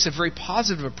he takes a very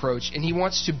positive approach, and he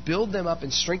wants to build them up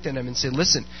and strengthen them and say,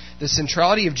 listen, the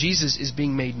centrality of Jesus is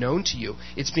being made known to you.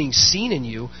 It's being seen in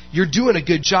you. You're doing a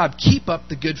good job. Keep up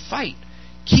the good fight.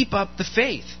 Keep up the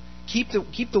faith. Keep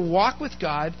the walk with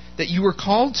God that you were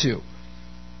called to.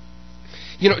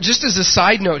 Just as a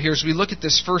side note here, as we look at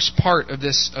this first part of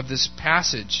this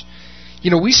passage,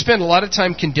 we spend a lot of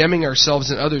time condemning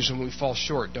ourselves and others when we fall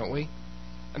short, don't we?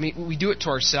 I mean, we do it to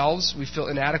ourselves. We feel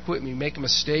inadequate. We make a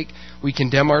mistake. We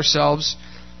condemn ourselves.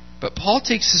 But Paul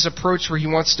takes this approach where he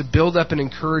wants to build up and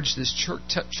encourage this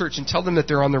church and tell them that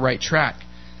they're on the right track.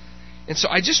 And so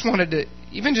I just wanted to,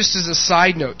 even just as a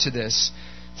side note to this,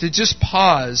 to just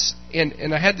pause.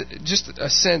 And I had just a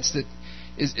sense that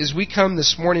as we come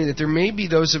this morning, that there may be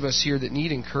those of us here that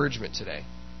need encouragement today.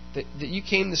 That you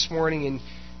came this morning and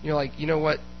you're like, you know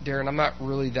what, Darren, I'm not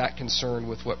really that concerned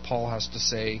with what Paul has to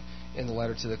say in the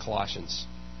letter to the Colossians.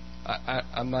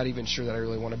 I'm not even sure that I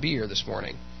really want to be here this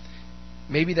morning.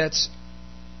 Maybe that's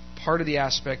part of the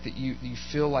aspect that you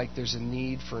feel like there's a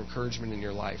need for encouragement in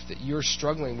your life, that you're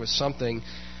struggling with something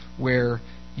where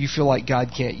you feel like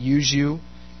God can't use you.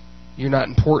 You're not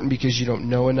important because you don't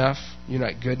know enough. You're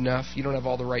not good enough. You don't have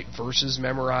all the right verses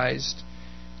memorized.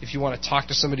 if you want to talk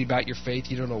to somebody about your faith,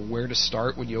 you don't know where to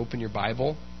start when you open your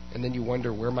Bible, and then you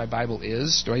wonder where my Bible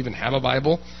is. Do I even have a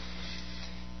Bible?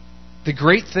 The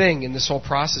great thing in this whole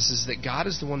process is that God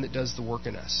is the one that does the work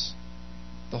in us.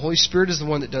 The Holy Spirit is the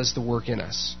one that does the work in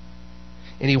us.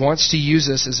 And He wants to use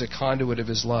us as a conduit of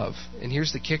His love. And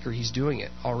here's the kicker. He's doing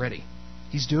it already.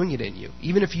 He's doing it in you.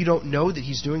 Even if you don't know that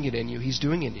He's doing it in you, He's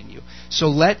doing it in you. So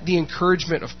let the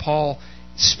encouragement of Paul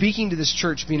speaking to this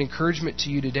church be an encouragement to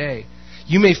you today.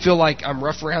 You may feel like I'm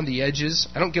rough around the edges.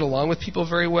 I don't get along with people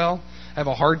very well. I have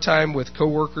a hard time with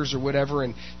coworkers or whatever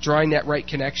and drawing that right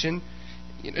connection.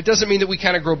 It doesn't mean that we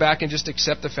kind of grow back and just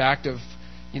accept the fact of,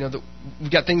 that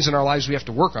we've got things in our lives we have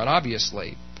to work on,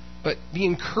 obviously. But be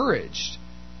encouraged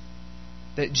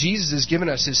that Jesus has given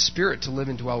us His Spirit to live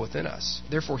and dwell within us.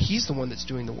 Therefore, He's the one that's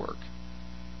doing the work.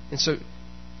 And so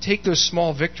take those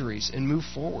small victories and move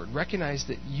forward. Recognize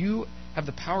that you have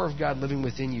the power of God living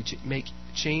within you to make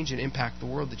change and impact the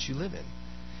world that you live in.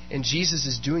 And Jesus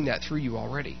is doing that through you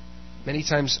already. Many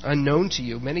times unknown to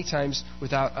you, many times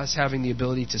without us having the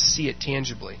ability to see it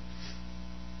tangibly.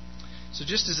 So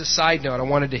just as a side note, I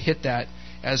wanted to hit that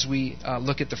as we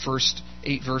look at the first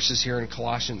 8 verses here in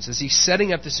Colossians, as he's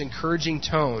setting up this encouraging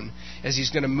tone as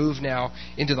he's going to move now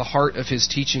into the heart of his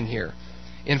teaching here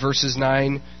in verses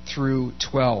 9 through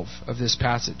 12 of this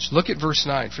passage. Look at verse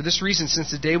 9. For this reason,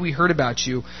 since the day we heard about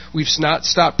you, we've not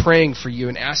stopped praying for you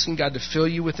and asking God to fill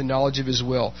you with the knowledge of His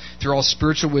will through all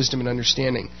spiritual wisdom and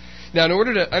understanding. Now, in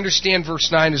order to understand verse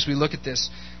 9 as we look at this,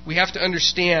 we have to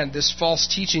understand this false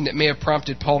teaching that may have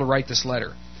prompted Paul to write this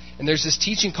letter. And there's this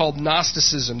teaching called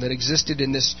Gnosticism that existed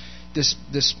in this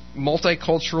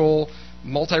multicultural,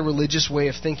 multi-religious way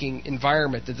of thinking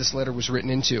environment that this letter was written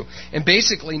into. And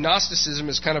basically, Gnosticism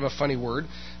is kind of a funny word,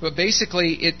 but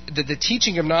basically the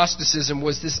teaching of Gnosticism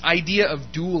was this idea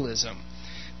of dualism,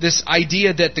 this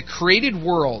idea that the created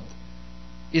world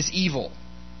is evil,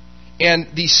 and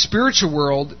the spiritual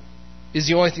world is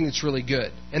the only thing that's really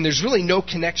good. And there's really no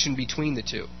connection between the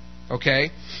two. Okay?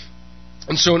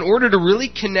 And so in order to really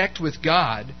connect with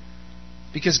God,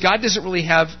 because God doesn't really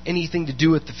have anything to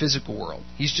do with the physical world.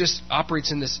 He just operates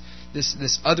in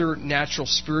this other natural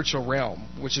spiritual realm,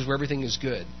 which is where everything is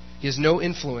good. He has no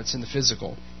influence in the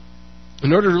physical.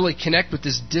 In order to really connect with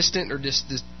this distant or this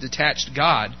detached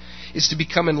God is to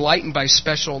become enlightened by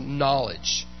special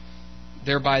knowledge.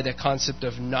 Thereby the concept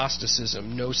of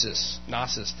Gnosticism, gnosis,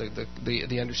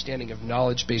 the understanding of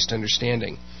knowledge-based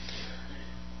understanding.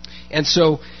 And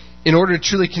so, in order to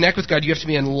truly connect with God, you have to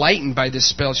be enlightened by this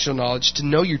special knowledge to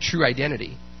know your true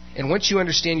identity. And once you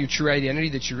understand your true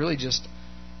identity, that you're really just,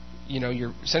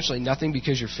 you're essentially nothing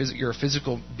because you're a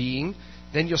physical being,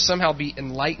 then you'll somehow be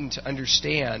enlightened to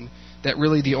understand that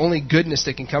really the only goodness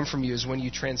that can come from you is when you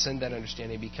transcend that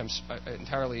understanding, becomes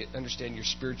entirely understand your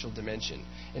spiritual dimension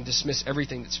and dismiss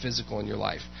everything that's physical in your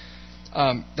life.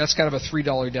 That's kind of a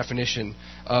 $3 definition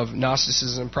of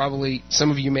Gnosticism. Probably some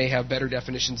of you may have better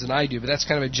definitions than I do, but that's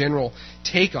kind of a general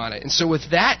take on it. And so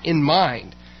with that in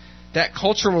mind, that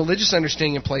cultural and religious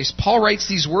understanding in place, Paul writes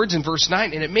these words in verse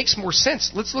 9, and it makes more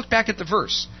sense. Let's look back at the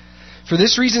verse. For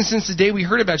this reason, since the day we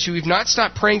heard about you, we've not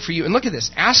stopped praying for you. And look at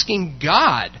this, asking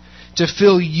God to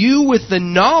fill you with the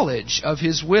knowledge of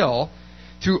His will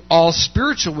through all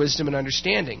spiritual wisdom and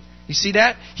understanding. You see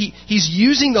that? He's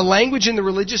using the language and the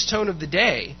religious tone of the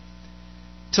day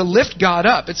to lift God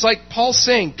up. It's like Paul's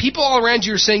saying, people all around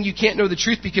you are saying you can't know the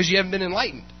truth because you haven't been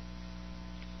enlightened.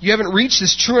 You haven't reached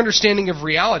this true understanding of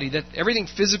reality, that everything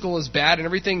physical is bad and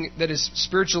everything that is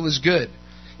spiritual is good.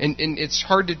 And it's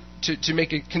hard to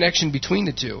make a connection between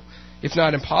the two, if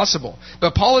not impossible.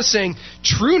 But Paul is saying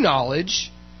true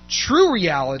knowledge, true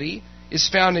reality is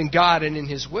found in God and in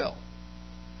His will.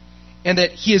 And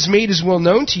that He has made His will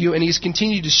known to you, and He has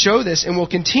continued to show this and will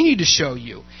continue to show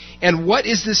you. And what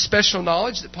is this special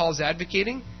knowledge that Paul is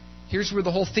advocating? Here's where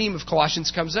the whole theme of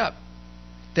Colossians comes up.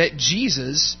 That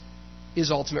Jesus is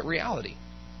ultimate reality.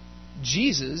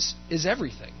 Jesus is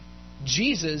everything.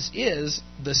 Jesus is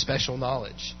the special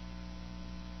knowledge.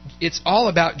 It's all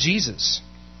about Jesus.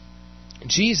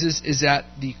 Jesus is at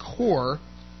the core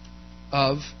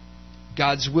of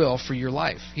God's will for your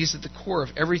life. He's at the core of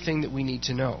everything that we need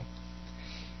to know.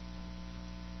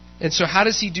 And so how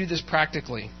does He do this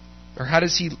practically? Or how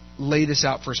does He lay this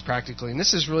out for us practically? And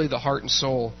this is really the heart and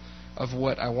soul of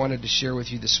what I wanted to share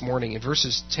with you this morning. In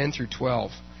verses 10 through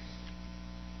 12,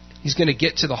 He's going to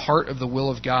get to the heart of the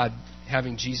will of God,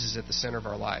 having Jesus at the center of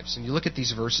our lives. And you look at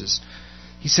these verses.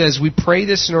 He says, we pray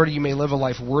this in order you may live a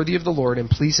life worthy of the Lord and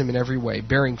please Him in every way,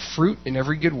 bearing fruit in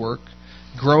every good work,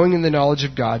 growing in the knowledge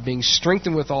of God, being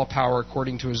strengthened with all power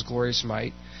according to His glorious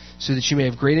might, so that you may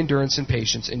have great endurance and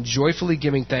patience, and joyfully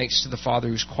giving thanks to the Father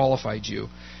who's qualified you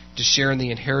to share in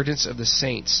the inheritance of the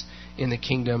saints in the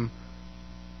kingdom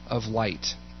of light.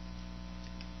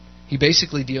 He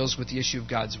basically deals with the issue of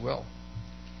God's will.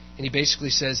 And he basically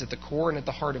says at the core and at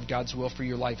the heart of God's will for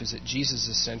your life is that Jesus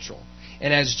is central.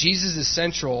 And as Jesus is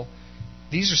central,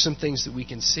 these are some things that we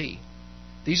can see.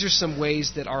 These are some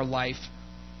ways that our life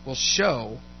will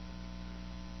show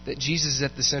that Jesus is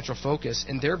at the central focus,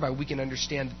 and thereby we can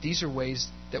understand that these are ways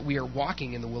that we are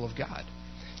walking in the will of God.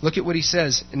 Look at what he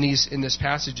says in this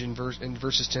passage in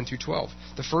verses 10 through 12.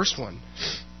 The first one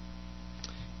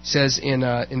says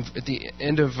at the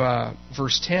end of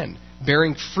verse 10,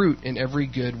 bearing fruit in every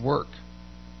good work.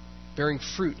 Bearing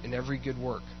fruit in every good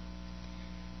work.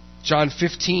 John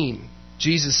 15,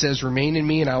 Jesus says, remain in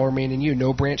me and I will remain in you.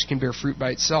 No branch can bear fruit by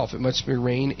itself. It must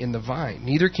remain in the vine.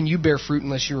 Neither can you bear fruit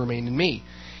unless you remain in me.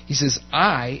 He says,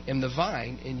 I am the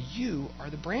vine and you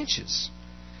are the branches.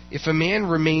 If a man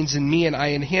remains in me and I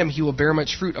in him, he will bear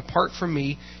much fruit. Apart from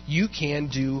me, you can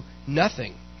do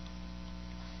nothing.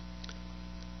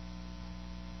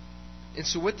 And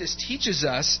so what this teaches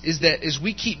us is that as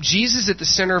we keep Jesus at the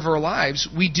center of our lives,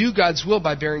 we do God's will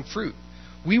by bearing fruit.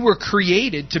 We were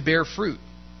created to bear fruit.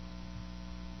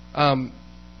 Did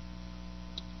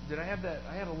I have that?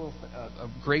 I had a little a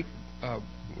grape.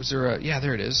 Was there a? Yeah,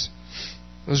 there it is.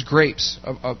 Those grapes,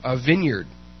 a vineyard.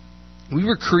 We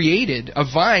were created. A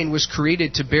vine was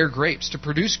created to bear grapes, to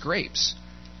produce grapes.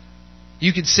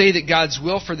 You could say that God's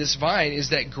will for this vine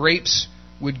is that grapes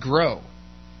would grow.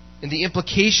 And the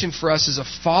implication for us as a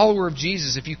follower of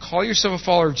Jesus, if you call yourself a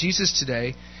follower of Jesus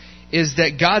today, is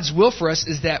that God's will for us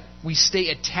is that we stay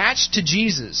attached to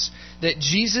Jesus, that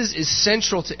Jesus is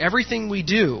central to everything we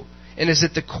do and is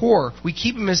at the core. We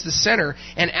keep Him as the center,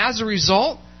 and as a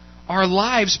result, our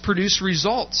lives produce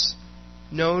results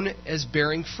known as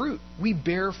bearing fruit. We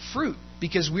bear fruit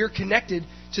because we're connected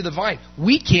to the vine.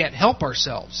 We can't help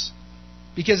ourselves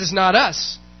because it's not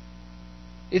us.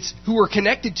 It's who we're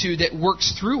connected to that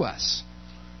works through us.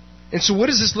 And so what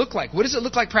does this look like? What does it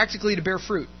look like practically to bear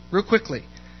fruit? Real quickly.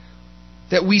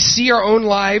 That we see our own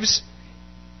lives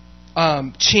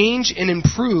change and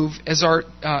improve as our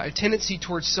tendency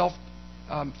towards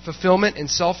self-fulfillment and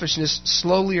selfishness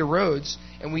slowly erodes,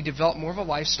 and we develop more of a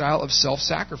lifestyle of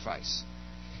self-sacrifice.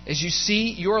 As you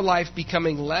see your life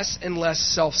becoming less and less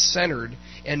self-centered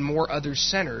and more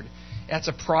others-centered, that's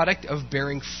a product of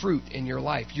bearing fruit in your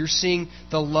life. You're seeing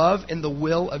the love and the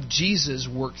will of Jesus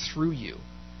work through you.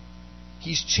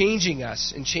 He's changing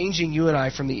us and changing you and I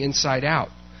from the inside out.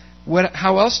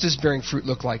 How else does bearing fruit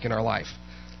look like in our life?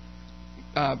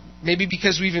 Maybe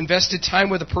because we've invested time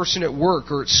with a person at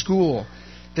work or at school,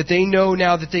 that they know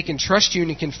now that they can trust you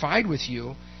and confide with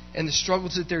you and the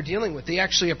struggles that they're dealing with. They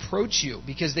actually approach you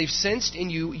because they've sensed in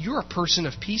you, you're a person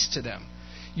of peace to them.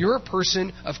 You're a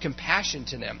person of compassion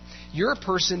to them. You're a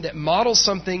person that models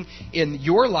something in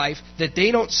your life that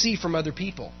they don't see from other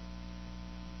people.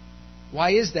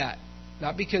 Why is that?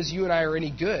 Not because you and I are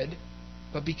any good,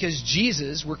 but because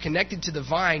Jesus, we're connected to the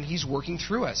vine, He's working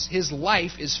through us. His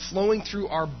life is flowing through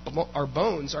our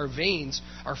bones, our veins,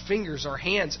 our fingers, our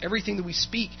hands, everything that we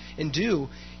speak and do.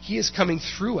 He is coming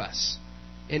through us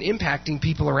and impacting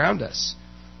people around us.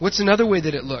 What's another way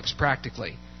that it looks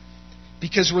practically?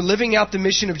 Because we're living out the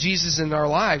mission of Jesus in our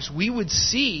lives, we would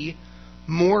see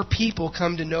more people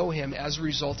come to know Him as a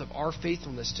result of our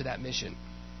faithfulness to that mission.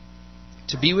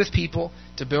 To be with people,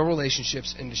 to build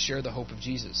relationships, and to share the hope of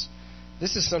Jesus.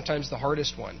 This is sometimes the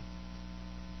hardest one.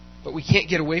 But we can't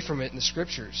get away from it in the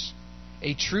Scriptures.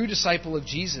 A true disciple of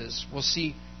Jesus will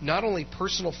see not only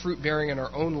personal fruit bearing in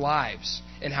our own lives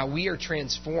and how we are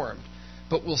transformed,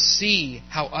 but we'll see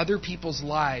how other people's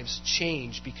lives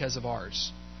change because of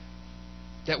ours.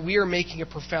 That we are making a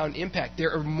profound impact.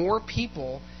 There are more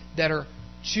people that are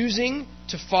choosing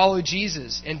to follow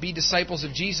Jesus and be disciples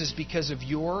of Jesus because of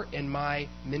your and my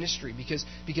ministry.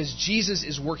 Because Jesus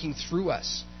is working through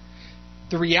us.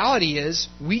 The reality is,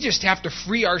 we just have to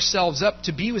free ourselves up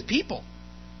to be with people.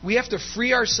 We have to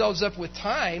free ourselves up with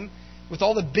time, with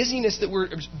all the busyness that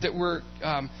we're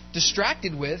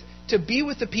distracted with, to be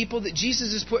with the people that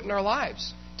Jesus has put in our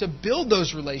lives. To build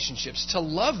those relationships, to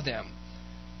love them.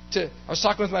 I was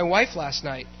talking with my wife last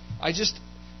night.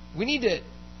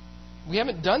 We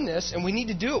haven't done this, and we need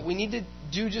to do it. We need to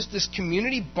do just this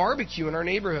community barbecue in our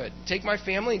neighborhood. Take my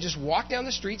family and just walk down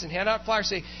the streets and hand out flyers.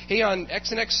 Say, hey, on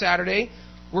X and X Saturday,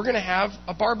 we're going to have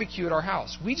a barbecue at our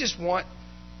house. We just want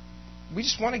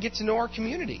to get to know our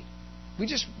community. We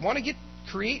just want to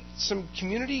create some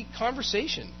community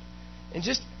conversation, and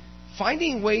just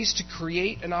finding ways to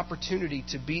create an opportunity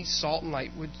to be salt and light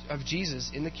of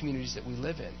Jesus in the communities that we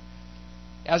live in.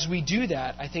 as we do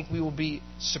that, I think we will be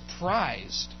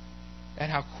surprised at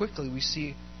how quickly we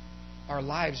see our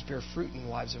lives bear fruit in the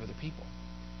lives of other people.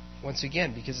 Once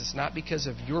again, because it's not because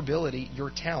of your ability, your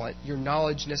talent, your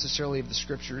knowledge necessarily of the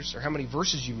Scriptures, or how many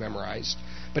verses you memorized,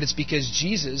 but it's because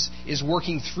Jesus is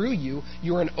working through you.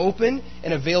 You're an open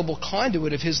and available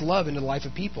conduit of His love into the life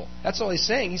of people. That's all He's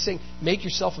saying. He's saying, make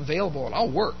yourself available and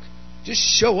I'll work. Just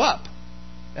show up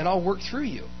and I'll work through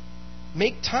you.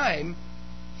 Make time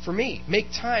for me.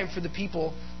 Make time for the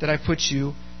people that I put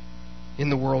you in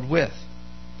the world with.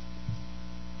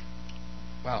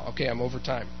 Wow, okay, I'm over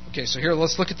time. Okay, so here,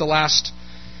 let's look at the last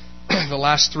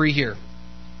three here,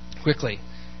 quickly.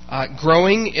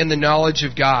 Growing in the knowledge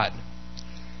of God.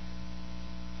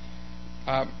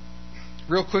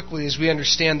 Real quickly, as we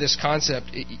understand this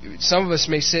concept, some of us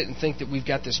may sit and think that we've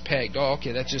got this pegged. Oh,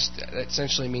 okay, that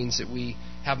essentially means that we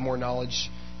have more knowledge,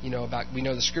 we know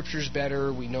the Scriptures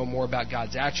better, we know more about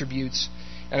God's attributes,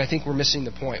 and I think we're missing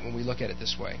the point when we look at it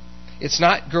this way. It's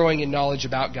not growing in knowledge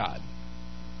about God.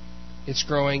 It's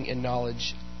growing in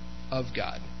knowledge of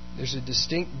God. There's a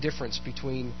distinct difference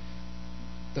between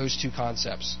those two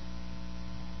concepts.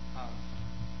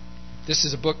 This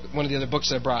is a book, one of the other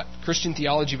books I brought, Christian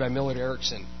Theology by Millard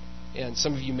Erickson. And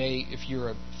some of you may, if you're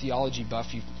a theology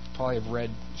buff, you probably have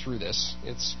read through this.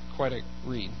 It's quite a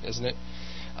read, isn't it?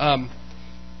 I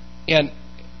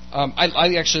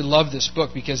actually love this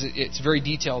book because it's very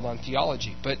detailed on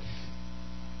theology. But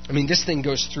this thing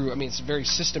goes through, it's a very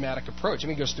systematic approach.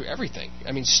 It goes through everything.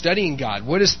 Studying God.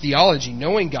 What is theology?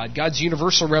 Knowing God. God's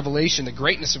universal revelation, the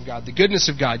greatness of God, the goodness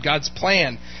of God, God's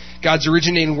plan, God's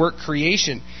originating work,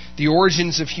 creation, the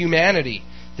origins of humanity,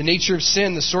 the nature of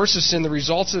sin, the source of sin, the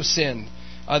results of sin,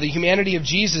 the humanity of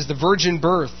Jesus, the virgin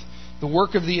birth, the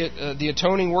work of the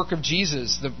atoning work of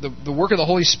Jesus, the work of the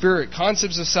Holy Spirit,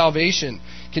 concepts of salvation,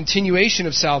 continuation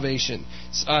of salvation,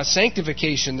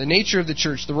 sanctification, the nature of the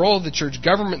church, the role of the church,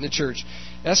 government in the church,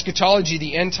 eschatology,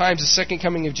 the end times, the second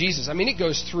coming of Jesus. It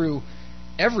goes through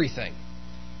everything.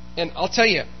 And I'll tell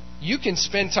you, you can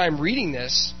spend time reading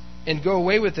this and go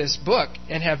away with this book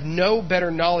and have no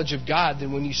better knowledge of God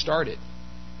than when you started.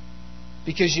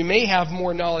 Because you may have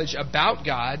more knowledge about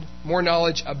God, more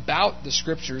knowledge about the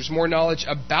Scriptures, more knowledge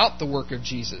about the work of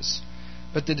Jesus.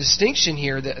 But the distinction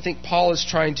here that I think Paul is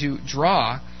trying to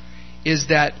draw is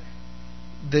that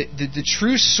the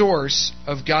true source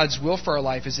of God's will for our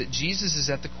life is that Jesus is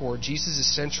at the core, Jesus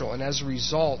is central, and as a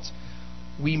result,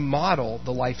 we model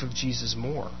the life of Jesus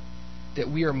more. That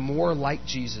we are more like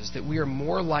Jesus, that we are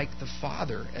more like the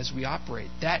Father as we operate.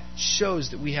 That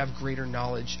shows that we have greater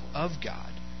knowledge of God.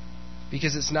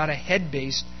 Because it's not a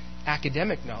head-based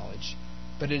academic knowledge,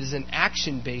 but it is an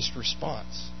action-based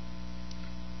response.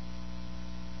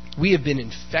 We have been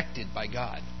infected by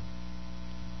God.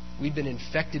 We've been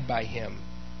infected by Him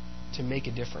to make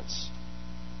a difference,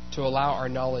 to allow our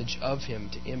knowledge of Him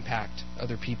to impact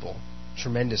other people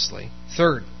tremendously.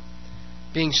 Third,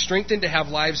 being strengthened to have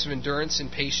lives of endurance and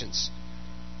patience.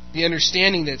 The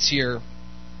understanding that's here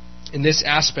in this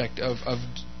aspect of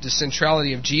the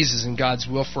centrality of Jesus and God's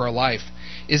will for our life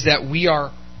is that we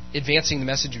are advancing the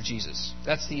message of Jesus.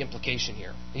 That's the implication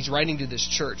here. He's writing to this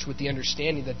church with the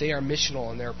understanding that they are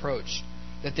missional in their approach,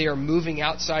 that they are moving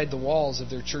outside the walls of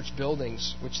their church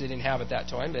buildings, which they didn't have at that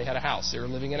time. They had a house. They were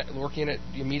living in it, working in it,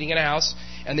 meeting in a house,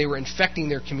 and they were infecting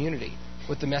their community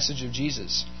with the message of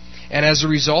Jesus. And as a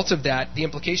result of that, the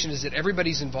implication is that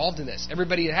everybody's involved in this.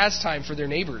 Everybody has time for their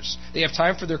neighbors. They have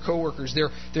time for their coworkers.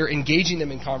 They're engaging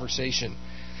them in conversation.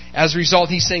 As a result,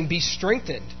 he's saying, be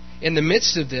strengthened in the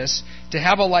midst of this to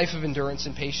have a life of endurance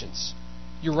and patience.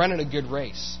 You're running a good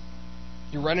race.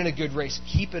 You're running a good race.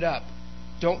 Keep it up.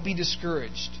 Don't be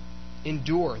discouraged.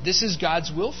 Endure. This is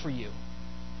God's will for you,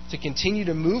 to continue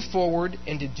to move forward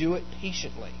and to do it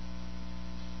patiently.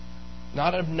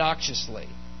 Not obnoxiously,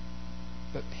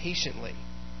 but patiently,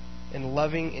 and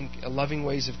loving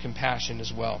ways of compassion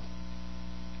as well.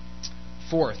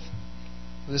 Fourth,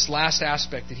 this last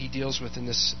aspect that he deals with in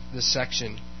this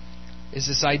section is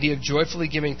this idea of joyfully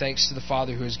giving thanks to the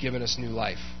Father who has given us new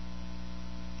life.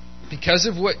 Because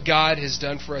of what God has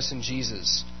done for us in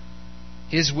Jesus,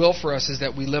 His will for us is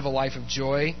that we live a life of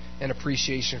joy and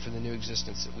appreciation for the new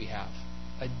existence that we have.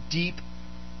 A deep,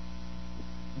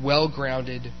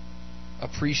 well-grounded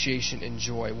appreciation and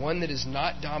joy. One that is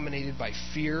not dominated by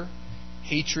fear,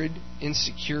 hatred,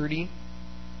 insecurity,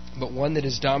 but one that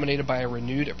is dominated by a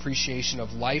renewed appreciation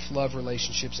of life, love,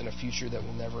 relationships, and a future that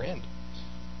will never end.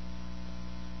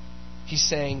 He's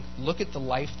saying, look at the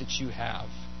life that you have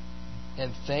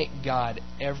and thank God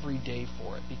every day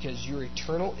for it, because your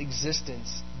eternal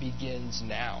existence begins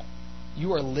now.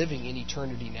 You are living in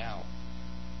eternity now.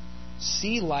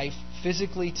 see life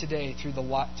physically today through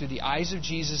the eyes of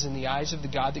Jesus and the eyes of the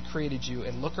God that created you,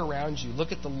 and look around you.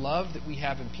 Look at the love that we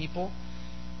have in people,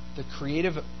 the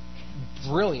creative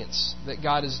brilliance that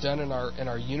God has done in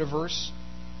our universe,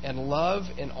 and love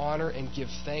and honor and give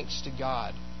thanks to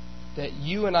God that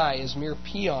you and I, as mere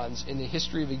peons in the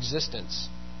history of existence,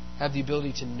 have the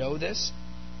ability to know this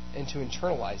and to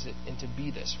internalize it and to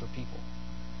be this for people.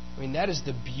 I mean, that is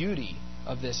the beauty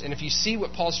of this. And if you see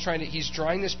what Paul's he's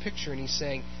drawing this picture and he's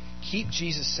saying, keep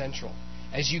Jesus central.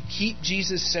 As you keep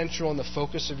Jesus central in the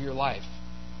focus of your life,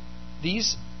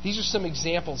 these are some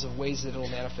examples of ways that it'll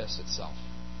manifest itself.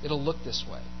 It'll look this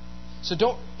way. So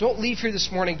don't leave here this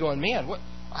morning going, man,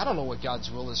 I don't know what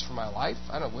God's will is for my life.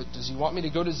 I don't know. Does He want me to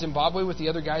go to Zimbabwe with the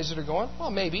other guys that are going?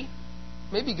 Well, maybe.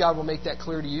 Maybe God will make that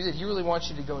clear to you that He really wants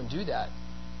you to go and do that.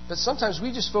 But sometimes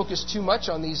we just focus too much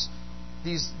on these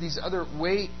other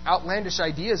way outlandish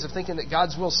ideas of thinking that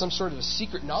God's will is some sort of a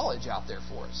secret knowledge out there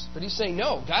for us. But He's saying,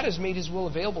 no, God has made His will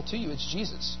available to you. It's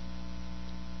Jesus.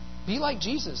 Be like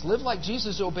Jesus. Live like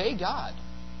Jesus. Obey God.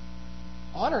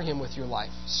 Honor Him with your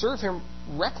life. Serve Him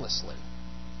recklessly.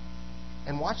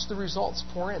 And watch the results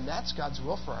pour in. That's God's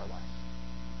will for our life.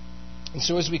 And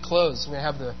so as we close, I'm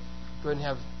going to go ahead and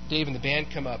have Dave and the band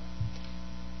come up.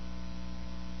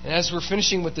 And as we're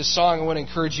finishing with this song, I want to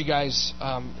encourage you guys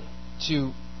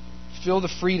to feel the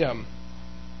freedom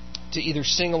to either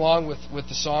sing along with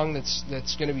the song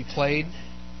that's going to be played,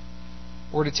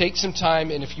 or to take some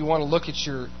time, and if you want to look at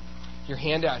your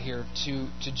handout here, to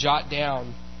jot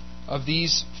down of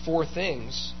these 4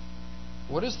 things,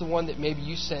 what is the one that maybe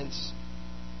you sense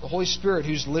the Holy Spirit,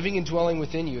 who's living and dwelling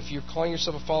within you? If you're calling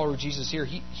yourself a follower of Jesus here,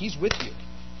 He's with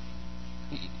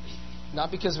you.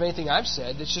 Not because of anything I've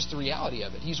said, that's just the reality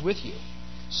of it. He's with you.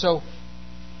 So,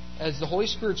 as the Holy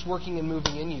Spirit's working and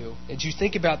moving in you, as you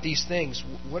think about these things,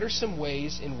 what are some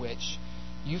ways in which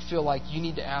you feel like you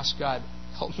need to ask God,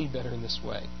 help me better in this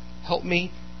way? Help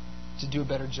me to do a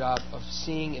better job of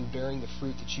seeing and bearing the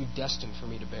fruit that You've destined for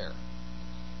me to bear.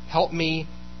 Help me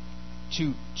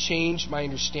to change my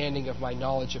understanding of my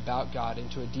knowledge about God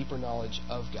into a deeper knowledge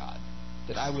of God.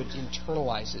 That I would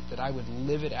internalize it, that I would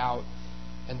live it out,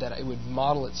 and that it would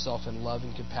model itself in love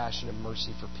and compassion and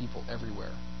mercy for people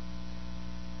everywhere.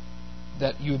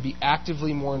 That you would be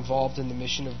actively more involved in the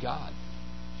mission of God.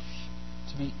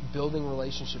 To be building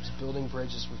relationships, building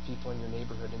bridges with people in your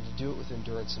neighborhood, and to do it with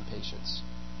endurance and patience.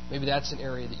 Maybe that's an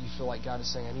area that you feel like God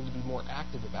is saying, I need to be more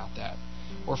active about that.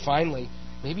 Or finally,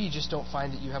 maybe you just don't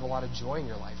find that you have a lot of joy in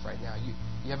your life right now.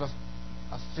 You have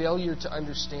a failure to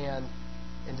understand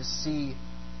and to see,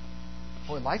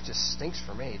 boy, life just stinks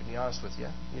for me, to be honest with you,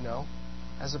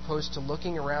 as opposed to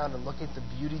looking around and looking at the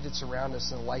beauty that's around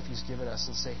us and the life He's given us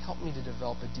and say, help me to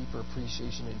develop a deeper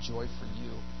appreciation and joy for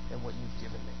You and what You've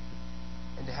given me.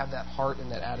 And to have that heart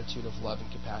and that attitude of love and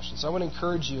compassion. So I want to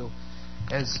encourage you,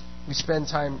 as we spend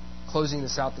time closing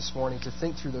this out this morning, to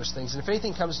think through those things. And if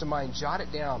anything comes to mind, jot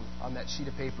it down on that sheet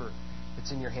of paper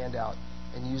that's in your handout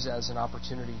and use it as an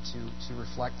opportunity to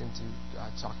reflect and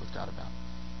to talk with God about.